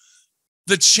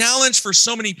 The challenge for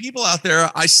so many people out there,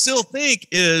 I still think,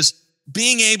 is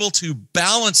being able to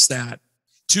balance that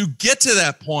to get to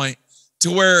that point to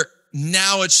where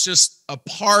now it's just a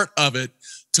part of it,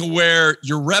 to where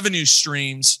your revenue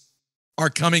streams are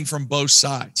coming from both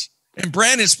sides. And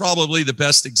Brandon's probably the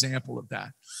best example of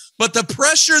that. But the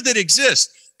pressure that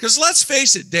exists, because let's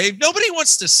face it, Dave, nobody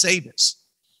wants to say this,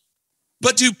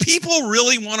 but do people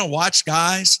really want to watch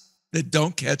guys that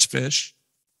don't catch fish?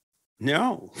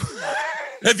 No.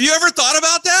 Have you ever thought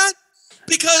about that?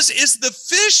 Because it's the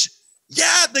fish,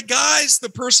 the guy's the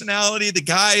personality, the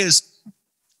guy is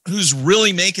who's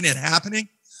really making it happening.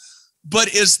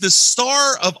 But is the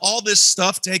star of all this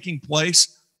stuff taking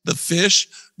place the fish?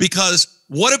 Because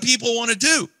what do people want to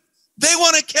do? They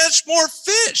want to catch more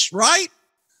fish, right?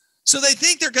 So they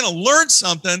think they're going to learn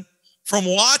something from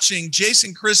watching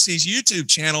Jason Christie's YouTube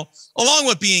channel, along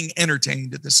with being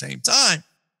entertained at the same time.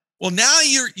 Well, now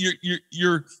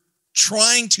you're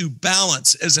trying to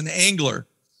balance as an angler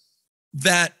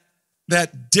that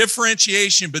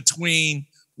differentiation between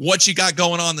what you got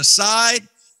going on the side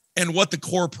and what the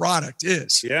core product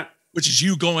is. Yeah. Which is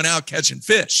you going out catching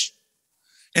fish.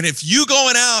 And if you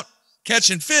going out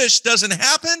catching fish doesn't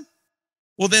happen,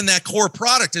 well, then that core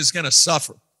product is going to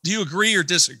suffer. Do you agree or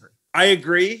disagree? I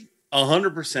agree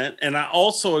 100%. And I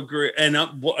also agree. And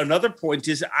another point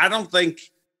is, I don't think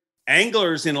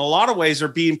anglers in a lot of ways are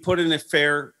being put in a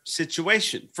fair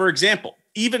situation. For example,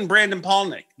 even Brandon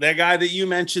Palnick, that guy that you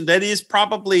mentioned, that is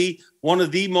probably one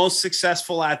of the most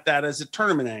successful at that as a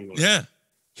tournament angler. Yeah.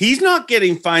 He's not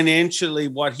getting financially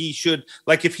what he should.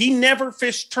 Like if he never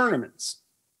fished tournaments,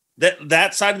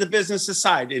 that side of the business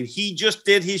aside, and he just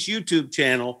did his YouTube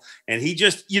channel and he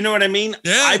just, you know what I mean?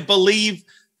 Yeah. I believe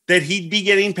that he'd be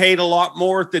getting paid a lot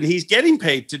more than he's getting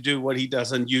paid to do what he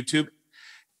does on YouTube.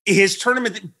 His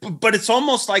tournament, but it's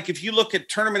almost like if you look at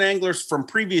tournament anglers from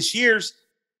previous years,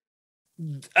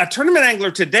 a tournament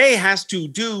angler today has to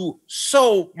do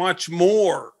so much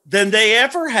more than they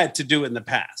ever had to do in the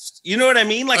past. You know what I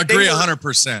mean? Like agree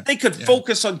 100%. They could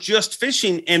focus on just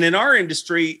fishing. And in our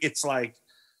industry, it's like,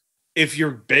 if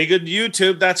you're big on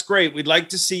YouTube, that's great. We'd like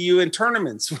to see you in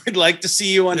tournaments. We'd like to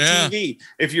see you on TV.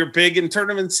 If you're big in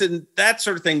tournaments and that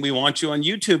sort of thing, we want you on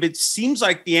YouTube. It seems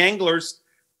like the anglers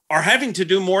are having to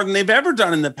do more than they've ever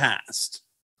done in the past.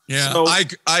 Yeah, so,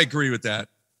 I agree with that.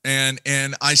 And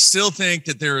I still think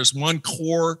that there is one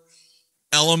core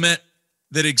element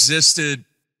that existed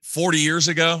 40 years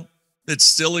ago that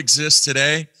still exists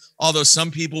today, although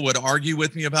some people would argue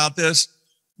with me about this,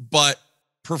 but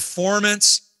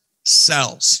performance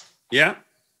sells. Yeah.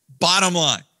 Bottom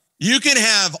line, you can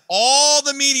have all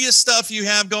the media stuff you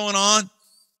have going on,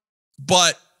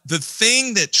 but the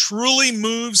thing that truly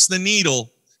moves the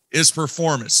needle is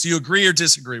performance. Do you agree or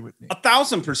disagree with me?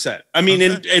 1,000%. I mean,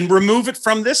 and remove it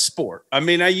from this sport. I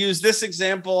mean, I use this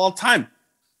example all the time.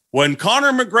 When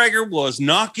Conor McGregor was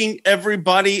knocking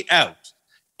everybody out,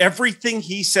 everything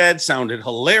he said sounded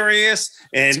hilarious,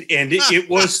 and it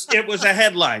was a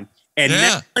headline. And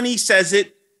now when he says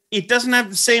it, it doesn't have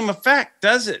the same effect,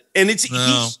 does it? And he's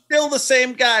still the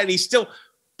same guy, and he's still,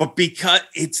 but because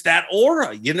it's that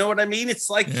aura, you know what I mean? It's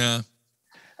like,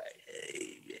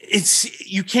 it's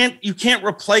you can't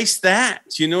replace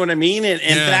that. You know what I mean? And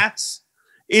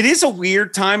it is a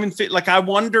weird time and like I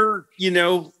wonder, you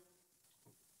know,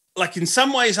 like in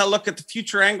some ways I look at the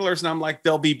future anglers and I'm like,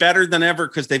 they'll be better than ever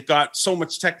because they've got so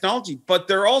much technology, but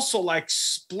they're also like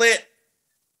split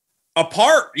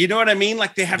apart. You know what I mean?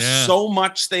 Like they have so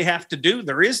much they have to do.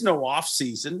 There is no off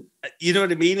season. You know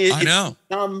what I mean? I know.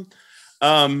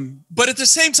 But at the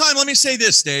same time, let me say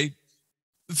this, Dave.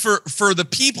 For the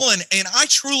people, and I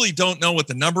truly don't know what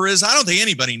the number is. I don't think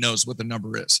anybody knows what the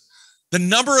number is. The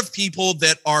number of people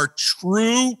that are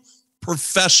true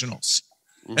professionals.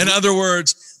 Mm-hmm. In other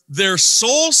words, their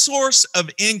sole source of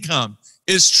income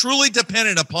is truly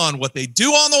dependent upon what they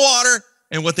do on the water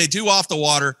and what they do off the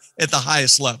water at the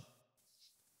highest level.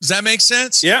 Does that make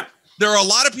sense? Yeah. There are a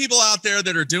lot of people out there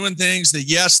that are doing things that,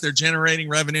 yes, they're generating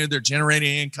revenue, they're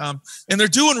generating income, and they're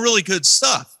doing really good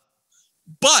stuff.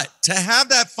 But to have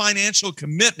that financial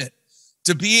commitment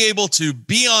to be able to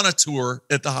be on a tour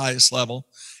at the highest level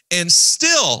and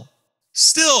still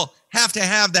have to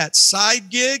have that side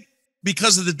gig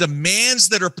because of the demands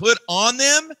that are put on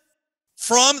them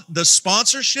from the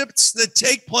sponsorships that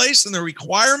take place and the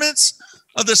requirements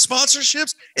of the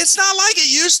sponsorships, it's not like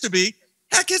it used to be.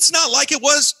 Heck, it's not like it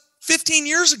was 15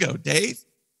 years ago, Dave.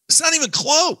 It's not even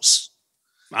close.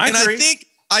 I agree.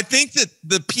 I think that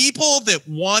the people that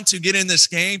want to get in this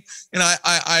game, and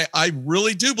I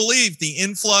really do believe the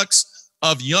influx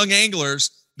of young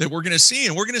anglers that we're going to see,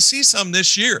 and we're going to see some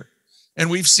this year, and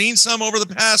we've seen some over the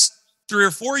past 3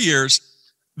 or 4 years,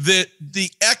 that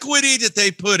the equity that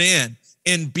they put in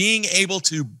being able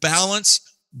to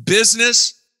balance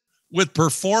business with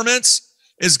performance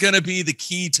is going to be the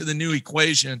key to the new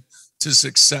equation to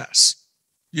success.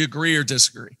 You agree or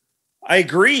disagree? I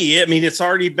agree. I mean, it's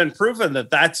already been proven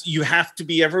that you have to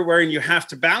be everywhere and you have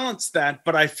to balance that.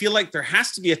 But I feel like there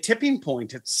has to be a tipping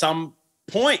point at some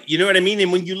point. You know what I mean?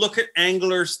 And when you look at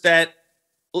anglers that,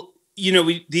 you know,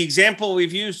 the example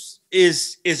we've used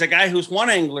is a guy who's won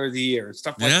Angler of the Year and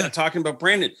stuff like that, talking about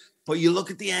Brandon. But you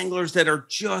look at the anglers that are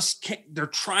they're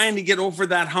trying to get over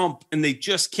that hump and they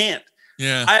just can't.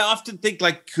 Yeah. I often think,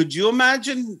 like, could you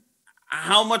imagine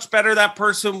how much better that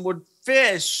person would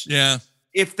fish? Yeah.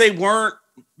 If they weren't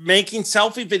making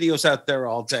selfie videos out there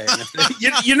all day.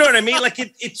 You know what I mean? Like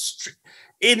it's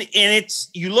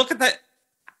you look at that.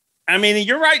 I mean,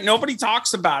 you're right. Nobody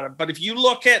talks about it, but if you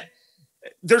look at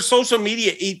their social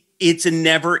media, it's a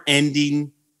never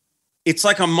ending. It's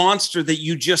like a monster that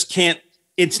you just can't,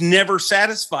 it's never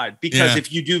satisfied because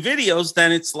if you do videos,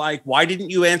 then it's like, why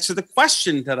didn't you answer the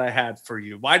question that I had for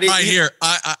you? Why didn't you? Here,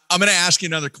 I'm going to ask you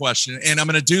another question, and I'm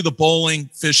going to do the bowling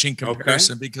fishing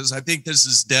comparison because I think this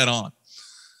is dead on.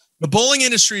 The bowling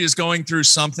industry is going through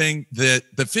something that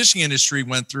the fishing industry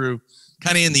went through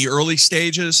kind of in the early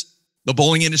stages. The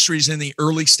bowling industry is in the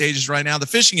early stages right now. The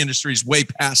fishing industry is way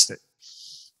past it.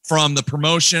 from the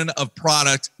promotion of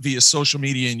product via social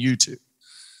media and YouTube.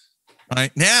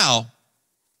 Right now,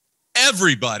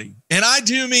 everybody, and I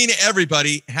do mean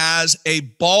everybody, has a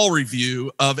ball review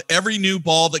of every new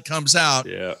ball that comes out.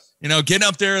 Yeah. You know, getting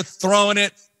up there, throwing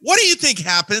it. What do you think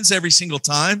happens every single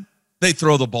time they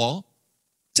throw the ball?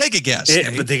 Take a guess.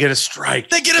 But they get a strike.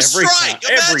 They get a strike.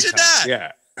 Imagine that.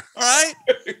 Yeah. All right.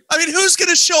 I mean, who's going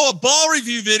to show a ball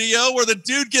review video where the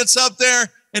dude gets up there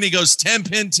and he goes 10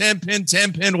 pin, 10 pin,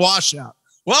 10 pin washout?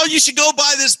 Well, you should go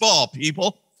buy this ball,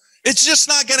 people. It's just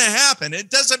not going to happen. It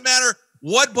doesn't matter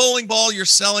what bowling ball you're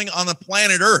selling on the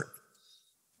planet Earth.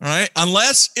 All right.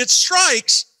 Unless it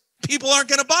strikes, people aren't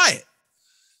going to buy it.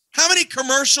 How many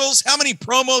commercials, how many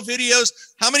promo videos,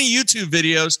 how many YouTube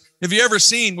videos have you ever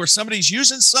seen where somebody's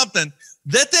using something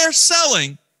that they're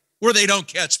selling where they don't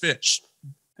catch fish?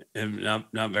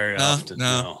 Not very often.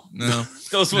 No.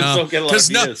 Those ones don't get a lot of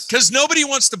views. Because nobody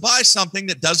wants to buy something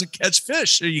that doesn't catch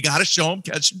fish. So you got to show them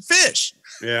catching fish.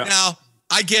 Yeah. Now,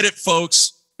 I get it,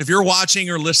 folks. If you're watching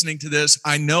or listening to this,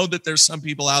 I know that there's some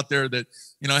people out there that,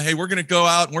 you know, hey, we're going to go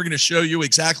out and we're going to show you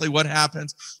exactly what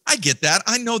happens. I get that.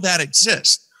 I know that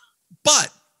exists.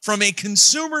 But from a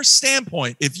consumer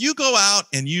standpoint, if you go out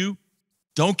and you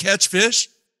don't catch fish,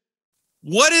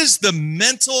 what is the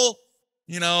mental,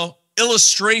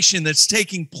 illustration that's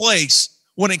taking place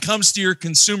when it comes to your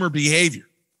consumer behavior?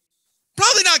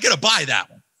 Probably not going to buy that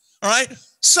one. All right.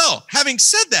 So having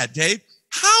said that, Dave,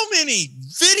 how many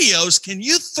videos can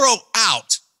you throw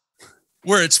out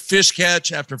where it's fish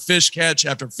catch after fish catch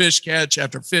after fish catch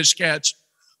after fish catch?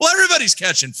 Well, everybody's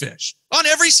catching fish on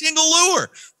every single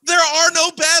lure. There are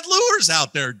no bad lures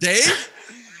out there, Dave.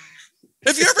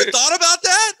 Have you ever thought about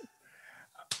that?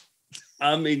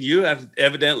 I mean, you have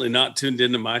evidently not tuned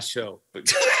into my show.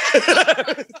 But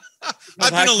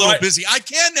I've been a little busy. I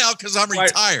can now because I'm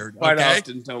retired. Quite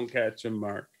often don't catch them,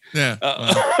 Mark. Yeah.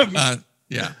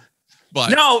 Yeah.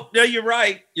 But no, you're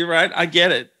right. You're right. I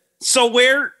get it. So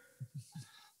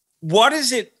what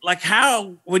is it like?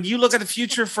 How, when you look at the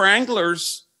future for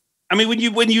anglers, I mean,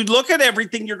 when you look at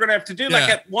everything you're going to have to do, like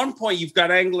at one point you've got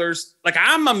anglers, like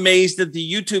I'm amazed that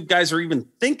the YouTube guys are even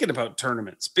thinking about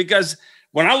tournaments, because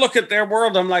when I look at their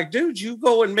world, I'm like, dude, you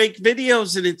go and make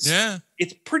videos and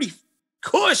it's pretty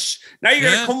cush. Now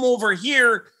you're going to come over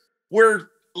here where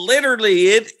literally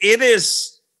it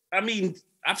is, I mean,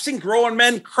 I've seen grown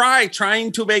men cry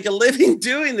trying to make a living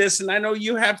doing this, and I know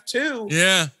you have too.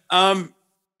 Yeah.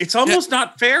 It's almost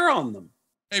not fair on them.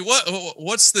 Hey,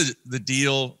 what's the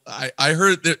deal? I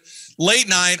heard that late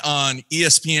night on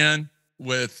ESPN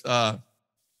with it's on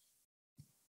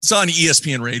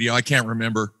ESPN radio. I can't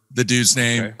remember the dude's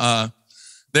name. Okay.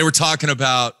 They were talking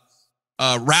about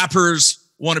rappers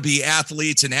want to be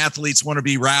athletes and athletes want to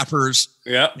be rappers.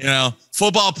 Yeah.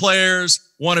 Football players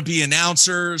want to be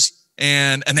announcers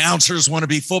and announcers want to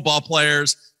be football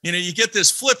players. You get this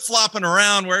flip-flopping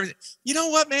around where, you know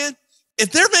what, man?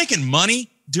 If they're making money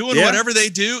doing whatever they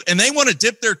do and they want to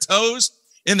dip their toes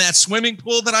in that swimming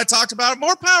pool that I talked about,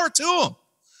 more power to them.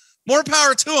 More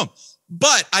power to them.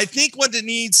 But I think what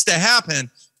needs to happen,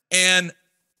 and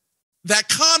that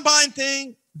combine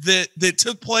thing that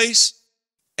took place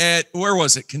at, where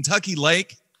was it? Kentucky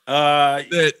Lake? I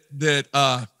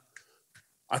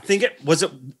think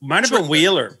might have been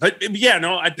Wheeler, but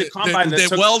the combine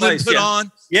that Weldon place, put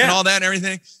on and all that and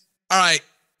everything. All right.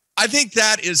 I think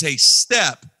that is a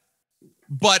step,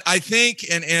 but I think,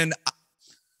 and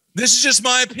this is just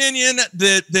my opinion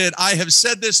that I have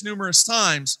said this numerous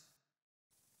times.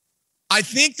 I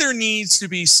think there needs to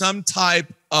be some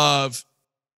type of,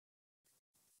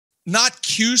 not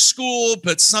Q school,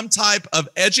 but some type of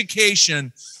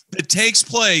education that takes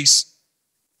place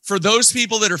for those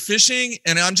people that are fishing.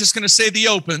 And I'm just going to say the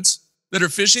opens, that are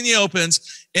fishing the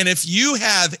opens. And if you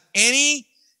have any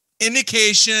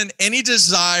indication, any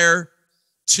desire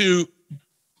to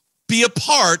be a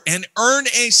part and earn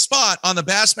a spot on the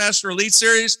Bassmaster Elite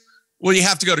Series, well, you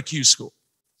have to go to Q School.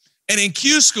 And in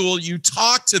Q School, you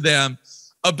talk to them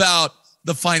about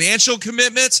the financial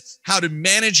commitments, how to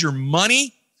manage your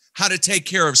money, how to take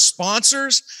care of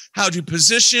sponsors, how to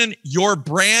position your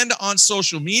brand on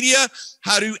social media,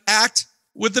 how to act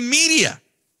with the media.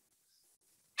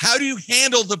 How do you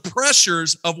handle the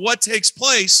pressures of what takes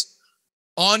place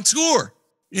on tour?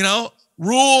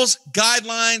 Rules,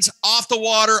 guidelines, off the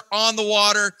water, on the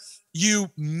water. You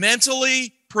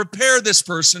mentally prepare this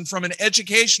person from an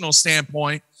educational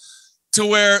standpoint to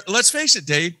where, let's face it,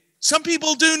 Dave, some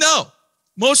people do know.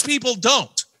 Most people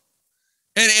don't.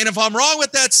 And if I'm wrong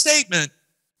with that statement,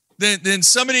 then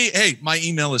somebody, hey, my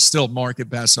email is still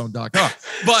mark@basszone.com.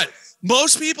 But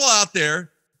most people out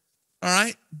there, all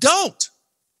right, don't.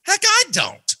 Heck, I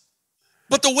don't.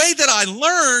 But the way that I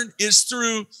learn is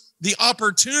through the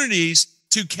opportunities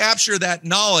to capture that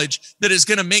knowledge that is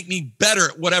going to make me better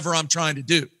at whatever I'm trying to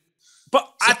do. But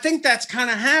I think that's kind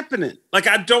of happening. Like,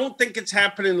 I don't think it's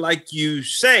happening like you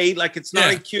say, like it's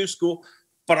not a Q school,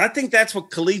 but I think that's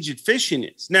what collegiate fishing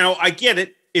is. Now, I get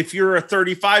it. If you're a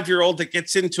 35-year-old that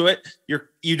gets into it,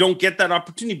 you don't get that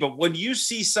opportunity. But when you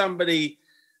see somebody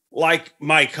like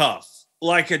Mike Huff,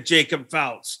 like a Jacob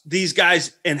Fouts, these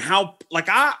guys, and how, like,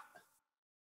 I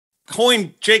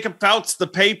coined Jacob Fouts the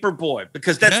paper boy,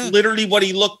 because that's literally what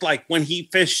he looked like when he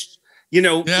fished. You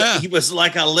know, he was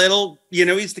like a little, you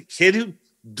know, he's the kid who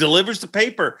delivers the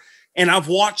paper. And I've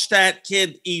watched that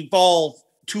kid evolve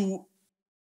to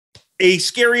a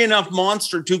scary enough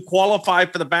monster to qualify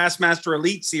for the Bassmaster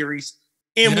Elite Series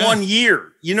in 1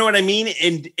 year. You know what I mean?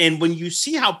 And when you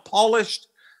see how polished,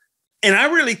 and I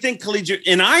really think collegiate,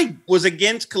 and I was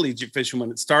against collegiate fishing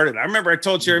when it started. I remember I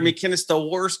told Jerry McInnes the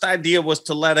worst idea was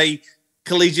to let a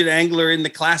collegiate angler in the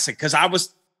classic, because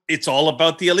it's all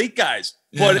about the elite guys.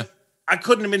 But I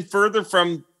couldn't have been further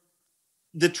from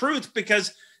the truth,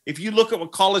 because if you look at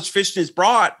what college fishing has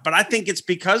brought, but I think it's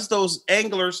because those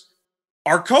anglers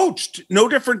are coached no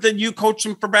different than you coach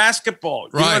them for basketball.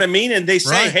 You know what I mean? And they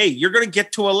say, hey, you're going to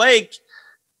get to a lake,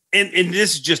 and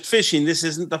this is just fishing. This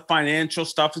isn't the financial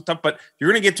stuff and stuff, but you're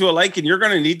going to get to a lake and you're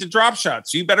going to need to drop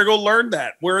shots. So you better go learn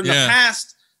that. Where in the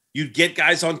past, you'd get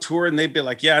guys on tour and they'd be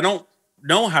like, I don't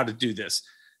know how to do this.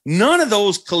 None of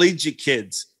those collegiate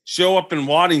kids show up in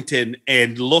Waddington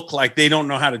and look like they don't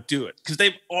know how to do it, because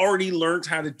they've already learned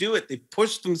how to do it. They've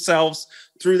pushed themselves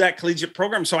through that collegiate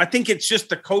program. So I think it's just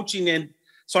the coaching. And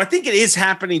so I think it is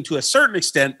happening to a certain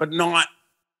extent, but not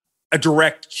a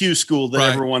direct Q school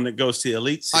that everyone that goes to the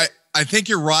elite series. I think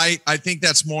you're right. I think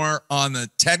that's more on the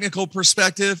technical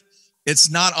perspective. It's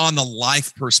not on the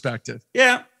life perspective.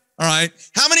 Yeah. All right.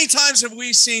 How many times have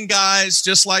we seen guys,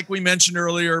 just like we mentioned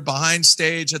earlier, behind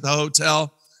stage at the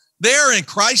hotel? They're in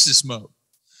crisis mode.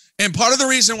 And part of the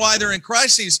reason why they're in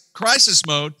crisis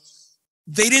mode,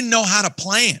 they didn't know how to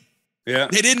plan. Yeah.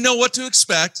 They didn't know what to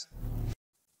expect.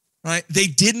 Right? They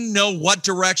didn't know what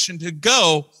direction to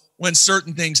go when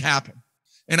certain things happen.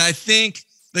 And I think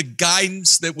the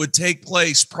guidance that would take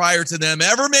place prior to them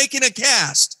ever making a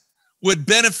cast would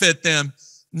benefit them,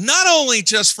 not only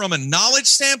just from a knowledge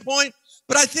standpoint,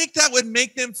 but I think that would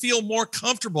make them feel more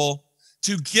comfortable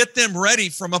to get them ready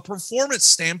from a performance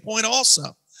standpoint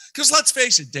also. Because let's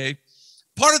face it, Dave,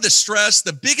 part of the stress,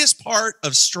 the biggest part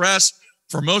of stress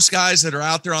for most guys that are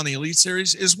out there on the Elite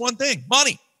Series is one thing: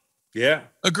 money. Yeah.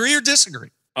 Agree or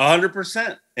disagree?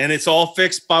 100%. And it's all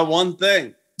fixed by one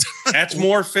thing. That's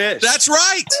more fish. That's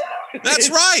right. That's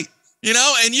right. You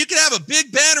know, and you can have a big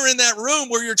banner in that room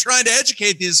where you're trying to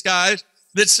educate these guys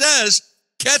that says,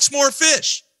 catch more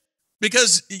fish.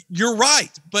 Because you're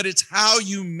right, but it's how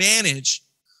you manage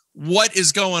what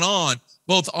is going on,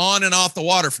 both on and off the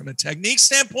water. From a technique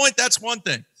standpoint, that's one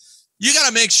thing. You got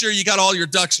to make sure you got all your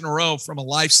ducks in a row from a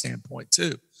life standpoint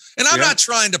too. And I'm not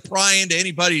trying to pry into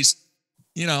anybody's,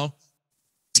 1099s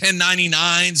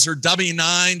or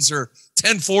W9s or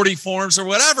 1040 forms or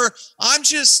whatever.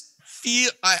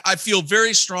 I feel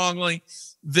very strongly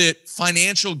that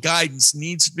financial guidance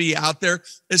needs to be out there,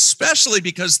 especially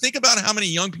because think about how many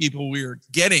young people we are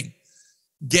getting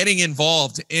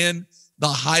involved in the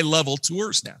high level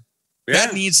tours now. Yeah.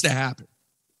 That needs to happen.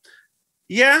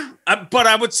 Yeah. But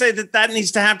I would say that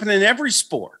needs to happen in every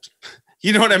sport.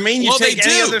 You know what I mean? They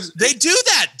do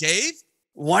that, Dave.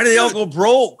 Why do they all go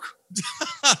broke?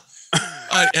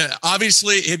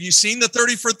 Obviously, have you seen the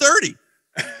 30 for 30?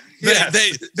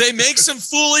 They make some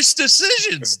foolish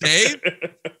decisions, Dave.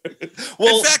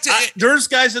 Well, in fact, there's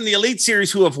guys in the Elite Series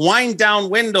who have wind down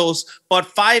windows, but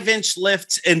 5-inch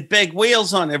lifts and big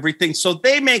wheels on everything. So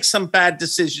they make some bad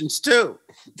decisions too.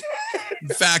 In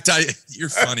fact, you're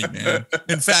funny, man.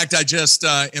 In fact, I just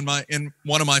in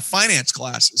one of my finance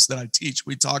classes that I teach,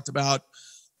 we talked about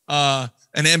an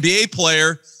NBA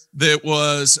player that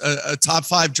was a top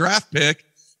 5 draft pick,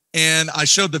 and I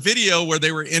showed the video where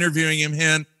they were interviewing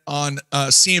him on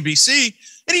CNBC,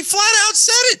 and he flat out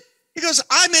said it. He goes,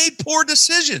 I made poor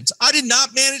decisions. I did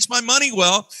not manage my money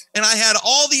well, and I had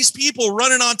all these people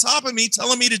running on top of me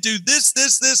telling me to do this,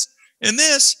 and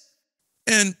this,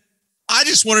 and I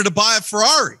just wanted to buy a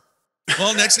Ferrari.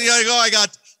 Well, next thing I go,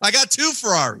 I got 2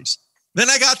 Ferraris. Then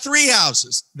I got 3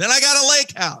 houses. Then I got a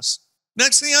lake house.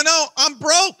 Next thing I know, I'm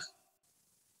broke.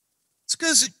 It's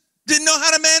because he didn't know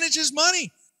how to manage his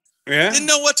money. Yeah. Didn't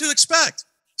know what to expect.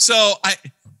 So I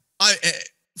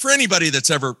for anybody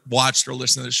that's ever watched or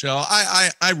listened to the show,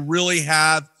 I really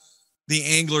have the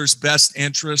angler's best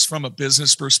interest from a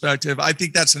business perspective. I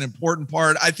think that's an important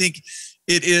part. I think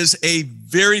it is a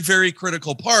very, very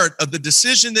critical part of the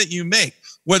decision that you make,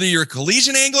 whether you're a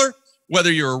collegiate angler,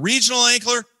 whether you're a regional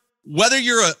angler, whether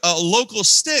you're a local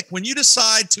stick. When you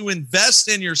decide to invest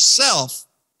in yourself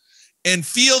and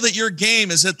feel that your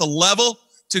game is at the level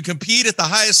to compete at the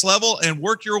highest level and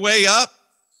work your way up,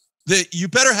 that you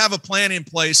better have a plan in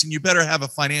place, and you better have a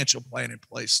financial plan in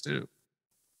place too.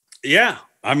 Yeah.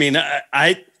 I mean,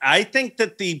 I think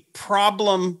that the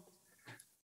problem,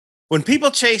 when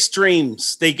people chase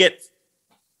dreams, they get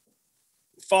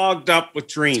fogged up with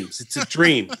dreams. It's a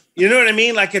dream. You know what I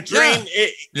mean? Like a dream,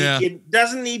 it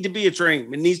doesn't need to be a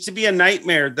dream. It needs to be a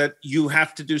nightmare that you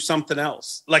have to do something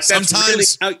else. Like that's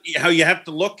sometimes really how you have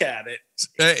to look at it.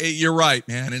 You're right,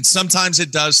 man. And sometimes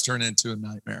it does turn into a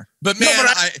nightmare. But man,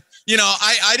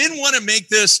 I didn't want to make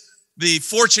this the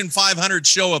Fortune 500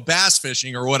 show of bass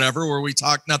fishing or whatever, where we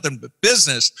talk nothing but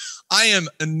business. I am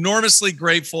enormously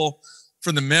grateful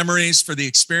for the memories, for the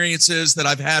experiences that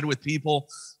I've had with people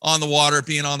on the water,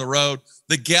 being on the road,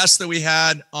 the guests that we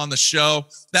had on the show,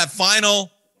 that final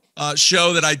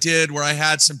show that I did where I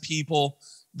had some people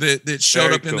that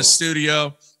showed up in the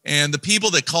studio, and the people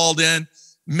that called in,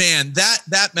 man,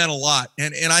 that meant a lot.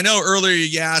 And I know earlier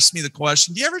you asked me the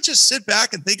question, do you ever just sit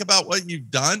back and think about what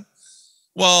you've done?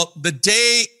 Well, the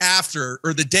day after,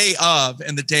 or the day of,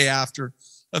 and the day after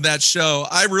of that show,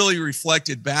 I really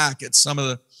reflected back at some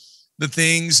of the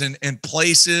things and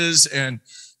places and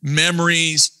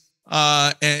memories.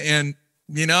 And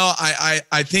you know,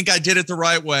 I think I did it the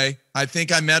right way. I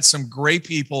think I met some great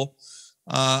people.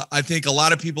 I think a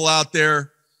lot of people out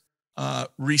there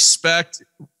respect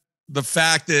the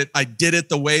fact that I did it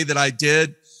the way that I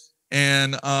did.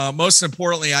 And most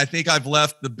importantly, I think I've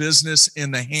left the business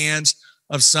in the hands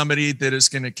of somebody that is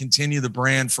going to continue the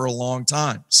brand for a long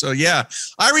time. So yeah,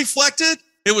 I reflected.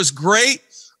 It was great.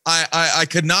 I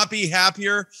could not be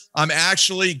happier. I'm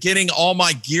actually getting all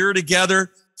my gear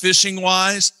together fishing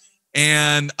wise.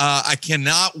 And I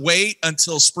cannot wait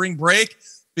until spring break,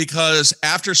 because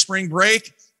after spring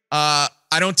break, I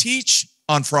don't teach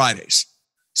on Fridays.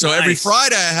 So nice. Every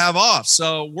Friday I have off.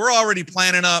 So we're already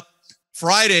planning up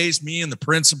Fridays, me and the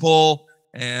principal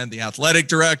and the athletic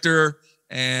director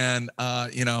and,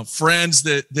 friends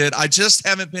that I just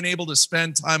haven't been able to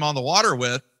spend time on the water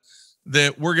with,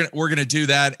 that we're going to do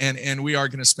that. And we are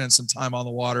going to spend some time on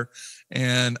the water,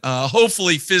 and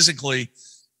hopefully physically,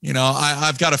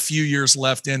 I've got a few years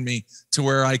left in me to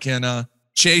where I can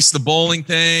chase the bowling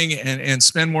thing and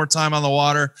spend more time on the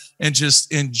water and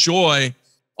just enjoy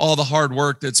all the hard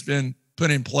work that's been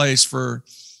put in place for,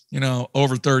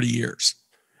 over 30 years.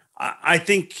 I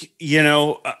think,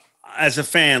 as a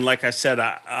fan, like I said,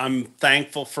 I'm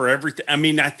thankful for everything. I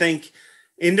mean, I think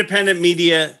independent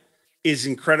media is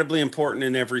incredibly important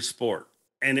in every sport,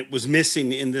 and it was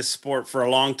missing in this sport for a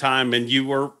long time. And you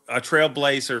were a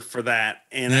trailblazer for that.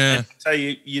 And I tell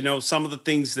you, some of the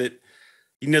things that,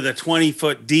 the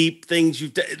 20-foot deep things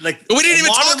you've done, like we didn't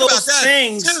even talk about that.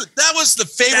 Things, dude, that was the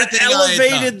favorite thing.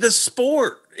 Elevated the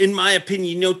sport, in my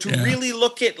opinion, to really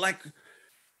look at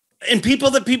and people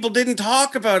that people didn't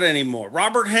talk about anymore.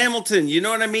 Robert Hamilton, you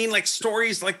know what I mean? Like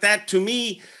stories like that, to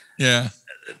me. Yeah.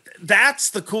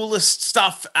 That's the coolest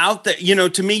stuff out there.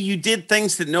 To me, you did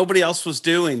things that nobody else was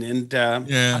doing. And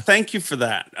I thank you for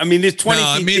that. I mean, there's 20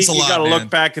 feet deep, you got to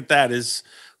look back at that as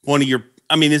one of your,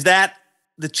 is that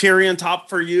the cherry on top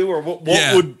for you, or what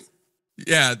would?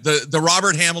 Yeah. The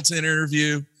Robert Hamilton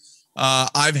interview.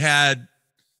 I've had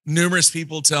numerous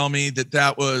people tell me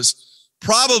that was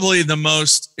probably the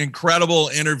most incredible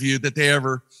interview that they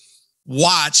ever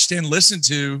watched and listened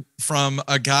to, from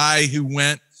a guy who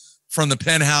went from the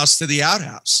penthouse to the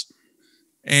outhouse.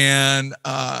 And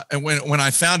when I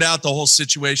found out the whole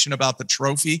situation about the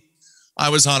trophy, I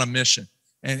was on a mission.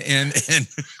 And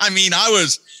I mean, I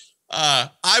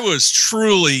was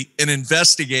truly an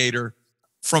investigator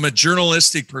from a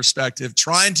journalistic perspective,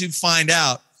 trying to find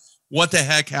out what the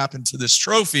heck happened to this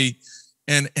trophy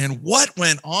and what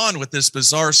went on with this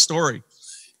bizarre story.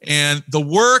 And the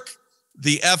work,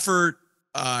 the effort,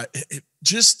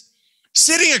 just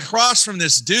sitting across from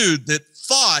this dude that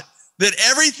thought that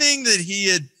everything that he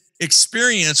had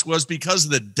experienced was because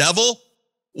of the devil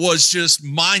was just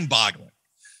mind-boggling.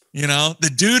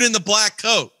 The dude in the black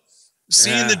coat,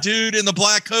 seeing the dude in the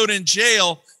black coat in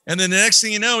jail, and then the next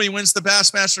thing you know, he wins the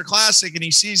Bassmaster Classic, and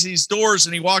he sees these doors,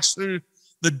 and he walks through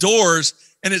the doors,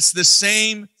 and it's the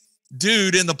same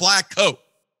dude in the black coat.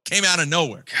 Came out of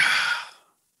nowhere.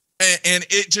 And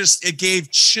it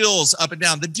gave chills up and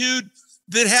down. The dude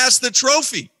that has the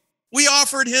trophy, we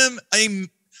offered him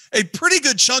a pretty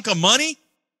good chunk of money,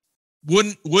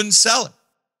 wouldn't sell it.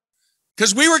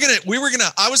 Because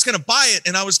I was gonna buy it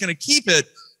and I was gonna keep it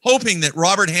hoping that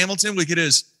Robert Hamilton would get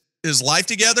his life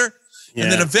together. Yeah.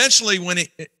 And then eventually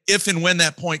if and when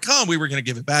that point come, we were going to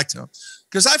give it back to him.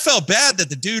 Because I felt bad that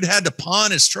the dude had to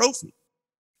pawn his trophy.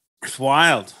 It's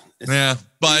wild.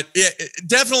 But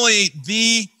definitely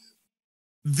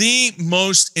the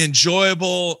most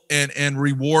enjoyable and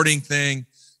rewarding thing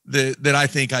that I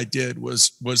think I did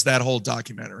was that whole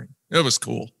documentary. It was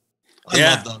cool. I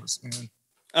love those, man.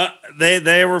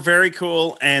 They were very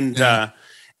cool. And I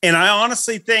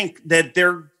honestly think that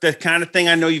they're the kind of thing,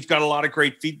 I know you've got a lot of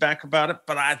great feedback about it,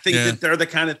 but I think that they're the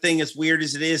kind of thing, as weird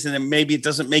as it is, and maybe it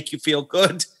doesn't make you feel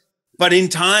good, but in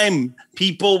time,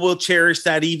 people will cherish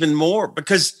that even more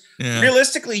because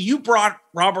realistically, you brought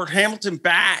Robert Hamilton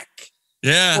back.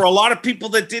 Yeah. For a lot of people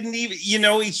that didn't even,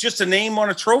 he's just a name on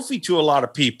a trophy to a lot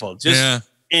of people.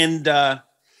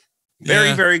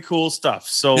 Very, very cool stuff.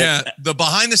 So the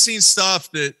behind the scenes stuff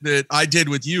that I did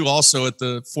with you also at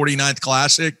the 49th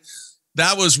Classic,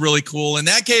 that was really cool. And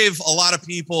that gave a lot of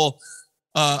people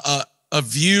a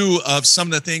view of some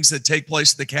of the things that take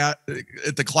place at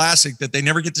the Classic that they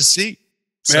never get to see.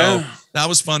 So that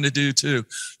was fun to do too.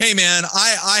 Hey man,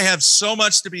 I have so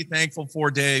much to be thankful for,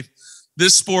 Dave.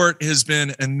 This sport has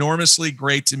been enormously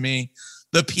great to me.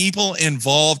 The people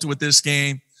involved with this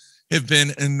game have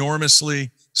been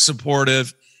enormously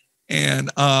supportive.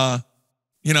 And, when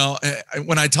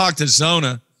I talked to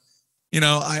Zona,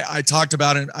 I talked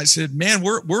about it. I said, man,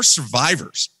 we're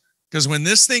survivors. Because when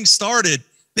this thing started,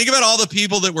 think about all the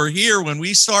people that were here when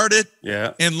we started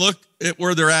and look at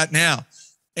where they're at now.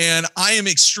 And I am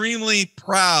extremely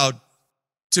proud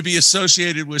to be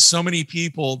associated with so many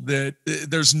people that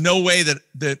there's no way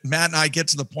that Matt and I get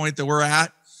to the point that we're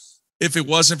at if it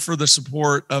wasn't for the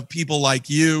support of people like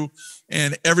you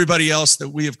and everybody else that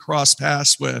we have crossed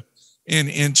paths with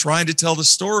in trying to tell the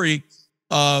story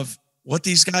of what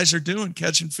these guys are doing,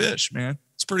 catching fish, man.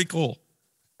 It's pretty cool.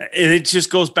 And it just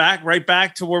goes right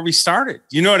back to where we started.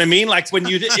 You know what I mean? Like when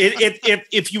you,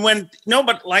 if you went, no,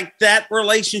 but like that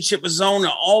relationship with Zona,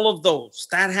 all of those,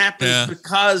 that happens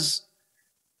because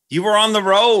you were on the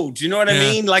road. You know what I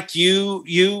mean? Like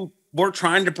you were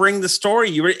trying to bring the story.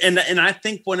 You were, and I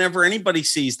think whenever anybody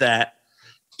sees that,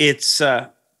 it's, that's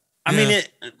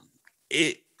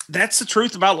the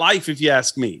truth about life. If you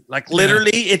ask me, like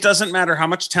literally, it doesn't matter how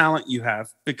much talent you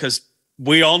have, because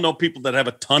we all know people that have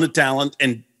a ton of talent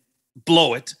and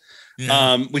blow it.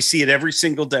 We see it every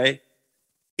single day.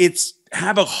 It's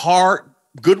have a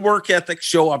good work ethic,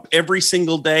 show up every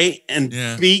single day and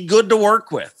be good to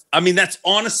work with. I mean, that's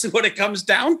honestly what it comes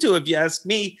down to, if you ask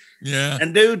me. Yeah.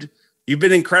 And dude, you've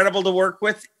been incredible to work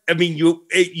with. I mean,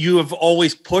 you have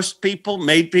always pushed people,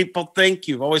 made people think.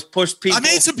 You've always pushed people. I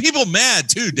made some people mad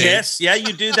too, Dave. Yes, yeah,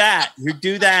 you do that. You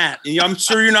do that. And I'm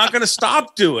sure you're not going to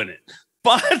stop doing it.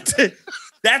 But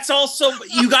that's also,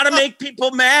 you got to make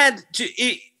people mad.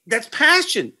 That's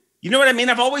passion. You know what I mean?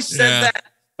 I've always said that.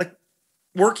 Like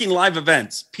working live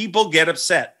events, people get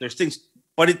upset. There's things,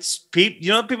 but it's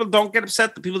people. People don't get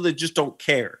upset. The people that just don't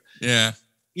care. Yeah,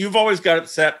 you've always got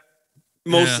upset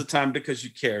most of the time because you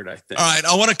cared, I think. All right,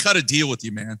 I want to cut a deal with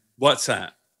you, man. What's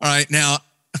that? All right, now,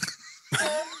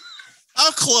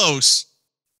 how close?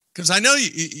 Because I know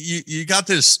you got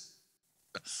this.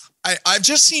 I've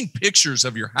just seen pictures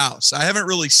of your house. I haven't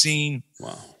really seen,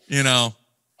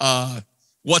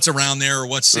 what's around there or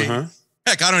what's safe.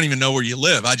 Heck, I don't even know where you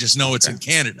live. I just know it's in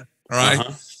Canada. All right.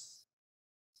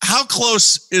 How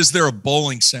close is there a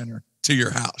bowling center to your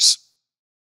house?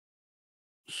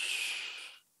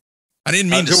 I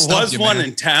didn't mean to stump you, there was one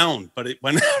in town, but it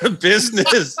went out of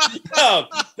business. No,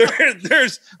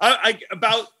 there's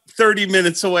about 30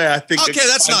 minutes away, I think. Okay,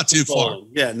 that's not too far.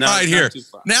 Yeah, no. All right, here.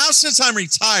 Now, since I'm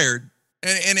retired,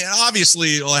 and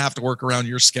obviously I'll have to work around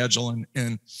your schedule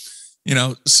and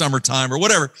summertime or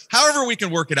whatever. However we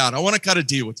can work it out. I want to cut a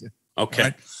deal with you. Okay.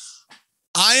 Right?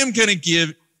 I am going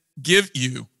to give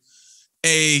you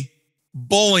a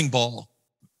bowling ball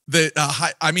that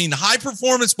high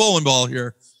performance bowling ball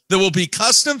here that will be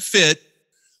custom fit.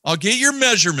 I'll get your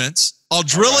measurements. I'll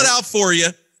drill it out for you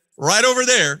right over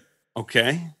there.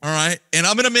 Okay. All right. And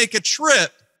I'm going to make a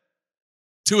trip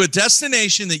to a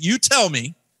destination that you tell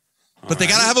me, but they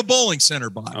got to have a bowling center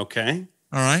by. Okay.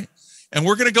 All right. And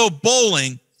we're going to go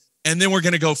bowling and then we're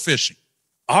going to go fishing.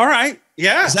 All right.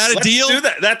 Yeah. Is that a deal? Do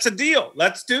that. That's a deal.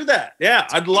 Let's do that. Yeah.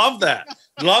 I'd love that.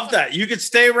 Love that. You could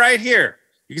stay right here.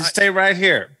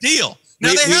 Deal.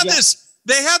 Now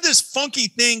they have this funky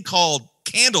thing called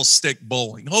candlestick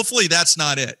bowling. Hopefully that's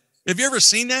not it. Have you ever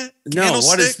seen that? No.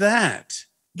 What is that?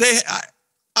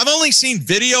 I've only seen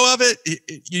video of it.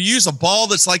 You use a ball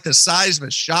that's like the size of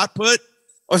a shot put.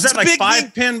 Oh, is that like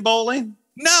 5-pin bowling?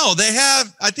 No, they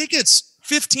have, I think it's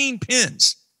 15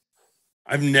 pins.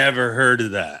 I've never heard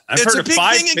of that. I've It's heard a of big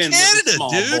five thing in pin with a Canada,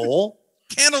 small dude. bowl.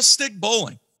 Candlestick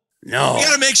bowling. No. You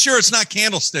got to make sure it's not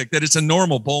candlestick, that it's a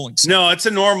normal bowling center. No, it's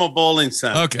a normal bowling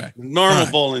center. Okay. Normal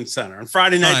Right. bowling center. On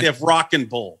Friday night, Right. they have rock and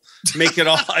bowl. Make it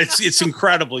all. It's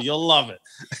incredible. You'll love it.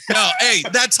 No, hey,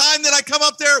 that time that I come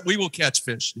up there, we will catch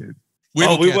fish, dude. We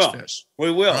will catch fish.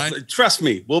 We will. Right? Trust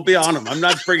me, we'll be on them. I'm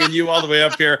not bringing you all the way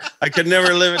up here. I could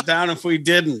never live it down if we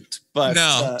didn't. But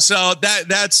no. So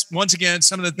that's once again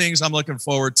some of the things I'm looking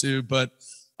forward to. But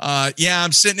yeah,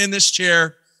 I'm sitting in this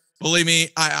chair. Believe me,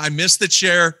 I miss the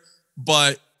chair.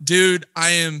 But dude, I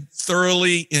am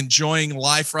thoroughly enjoying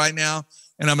life right now,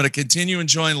 and I'm going to continue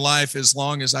enjoying life as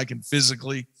long as I can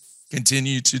physically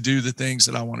continue to do the things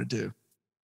that I want to do.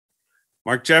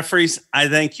 Mark Jeffries, I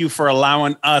thank you for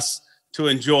allowing us to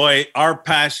enjoy our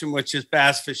passion, which is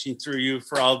bass fishing, through you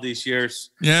for all these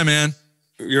years. Yeah, man.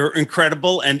 You're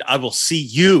incredible, and I will see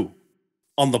you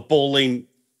on the bowling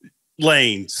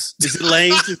lanes. Is it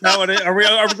lanes? Is that what it is? Are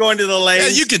we going to the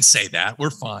lanes? Yeah, you can say that.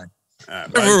 We're fine. Right.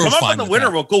 We're Come up fine in the with winter,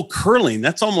 that. we'll go curling.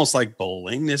 That's almost like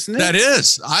bowling, isn't it? That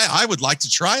is. I would like to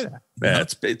try that. Yeah,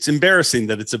 it's embarrassing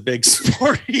that it's a big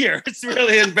sport here. It's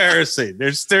really embarrassing.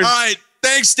 There's All right.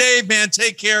 Thanks, Dave, man.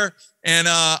 Take care. And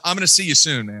I'm going to see you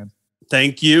soon, man.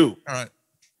 Thank you. All right.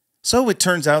 So it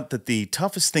turns out that the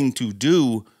toughest thing to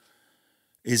do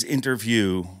is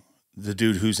interview the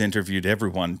dude who's interviewed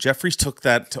everyone. Jeffries took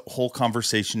that whole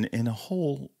conversation in a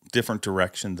whole different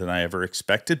direction than I ever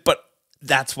expected. But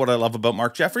that's what I love about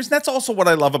Mark Jeffries. And that's also what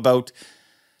I love about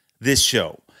this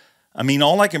show. I mean,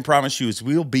 all I can promise you is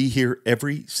we'll be here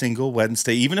every single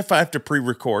Wednesday, even if I have to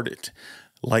pre-record it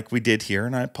like we did here.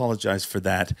 And I apologize for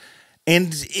that.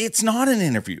 And it's not an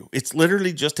interview. It's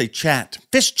literally just a chat,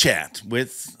 fish chat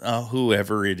with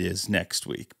whoever it is next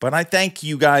week. But I thank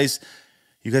you guys.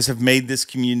 You guys have made this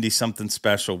community something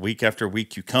special. Week after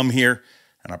week, you come here,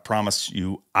 and I promise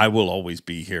you I will always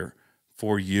be here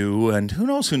for you. And who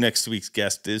knows who next week's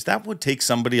guest is? That would take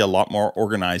somebody a lot more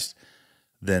organized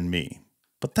than me.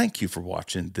 But thank you for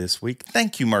watching this week.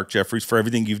 Thank you, Mark Jeffries, for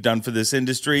everything you've done for this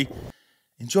industry.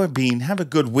 Enjoy being. Have a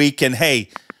good week. And hey,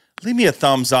 leave me a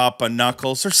thumbs up, a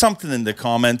knuckles, or something in the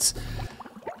comments.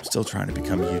 I'm still trying to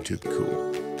become YouTube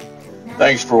cool.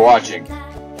 Thanks for watching.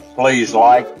 Please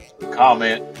like,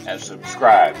 comment, and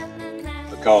subscribe,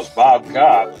 because Bob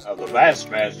Cobb of the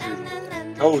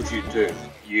Bassmasters told you to.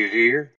 You hear?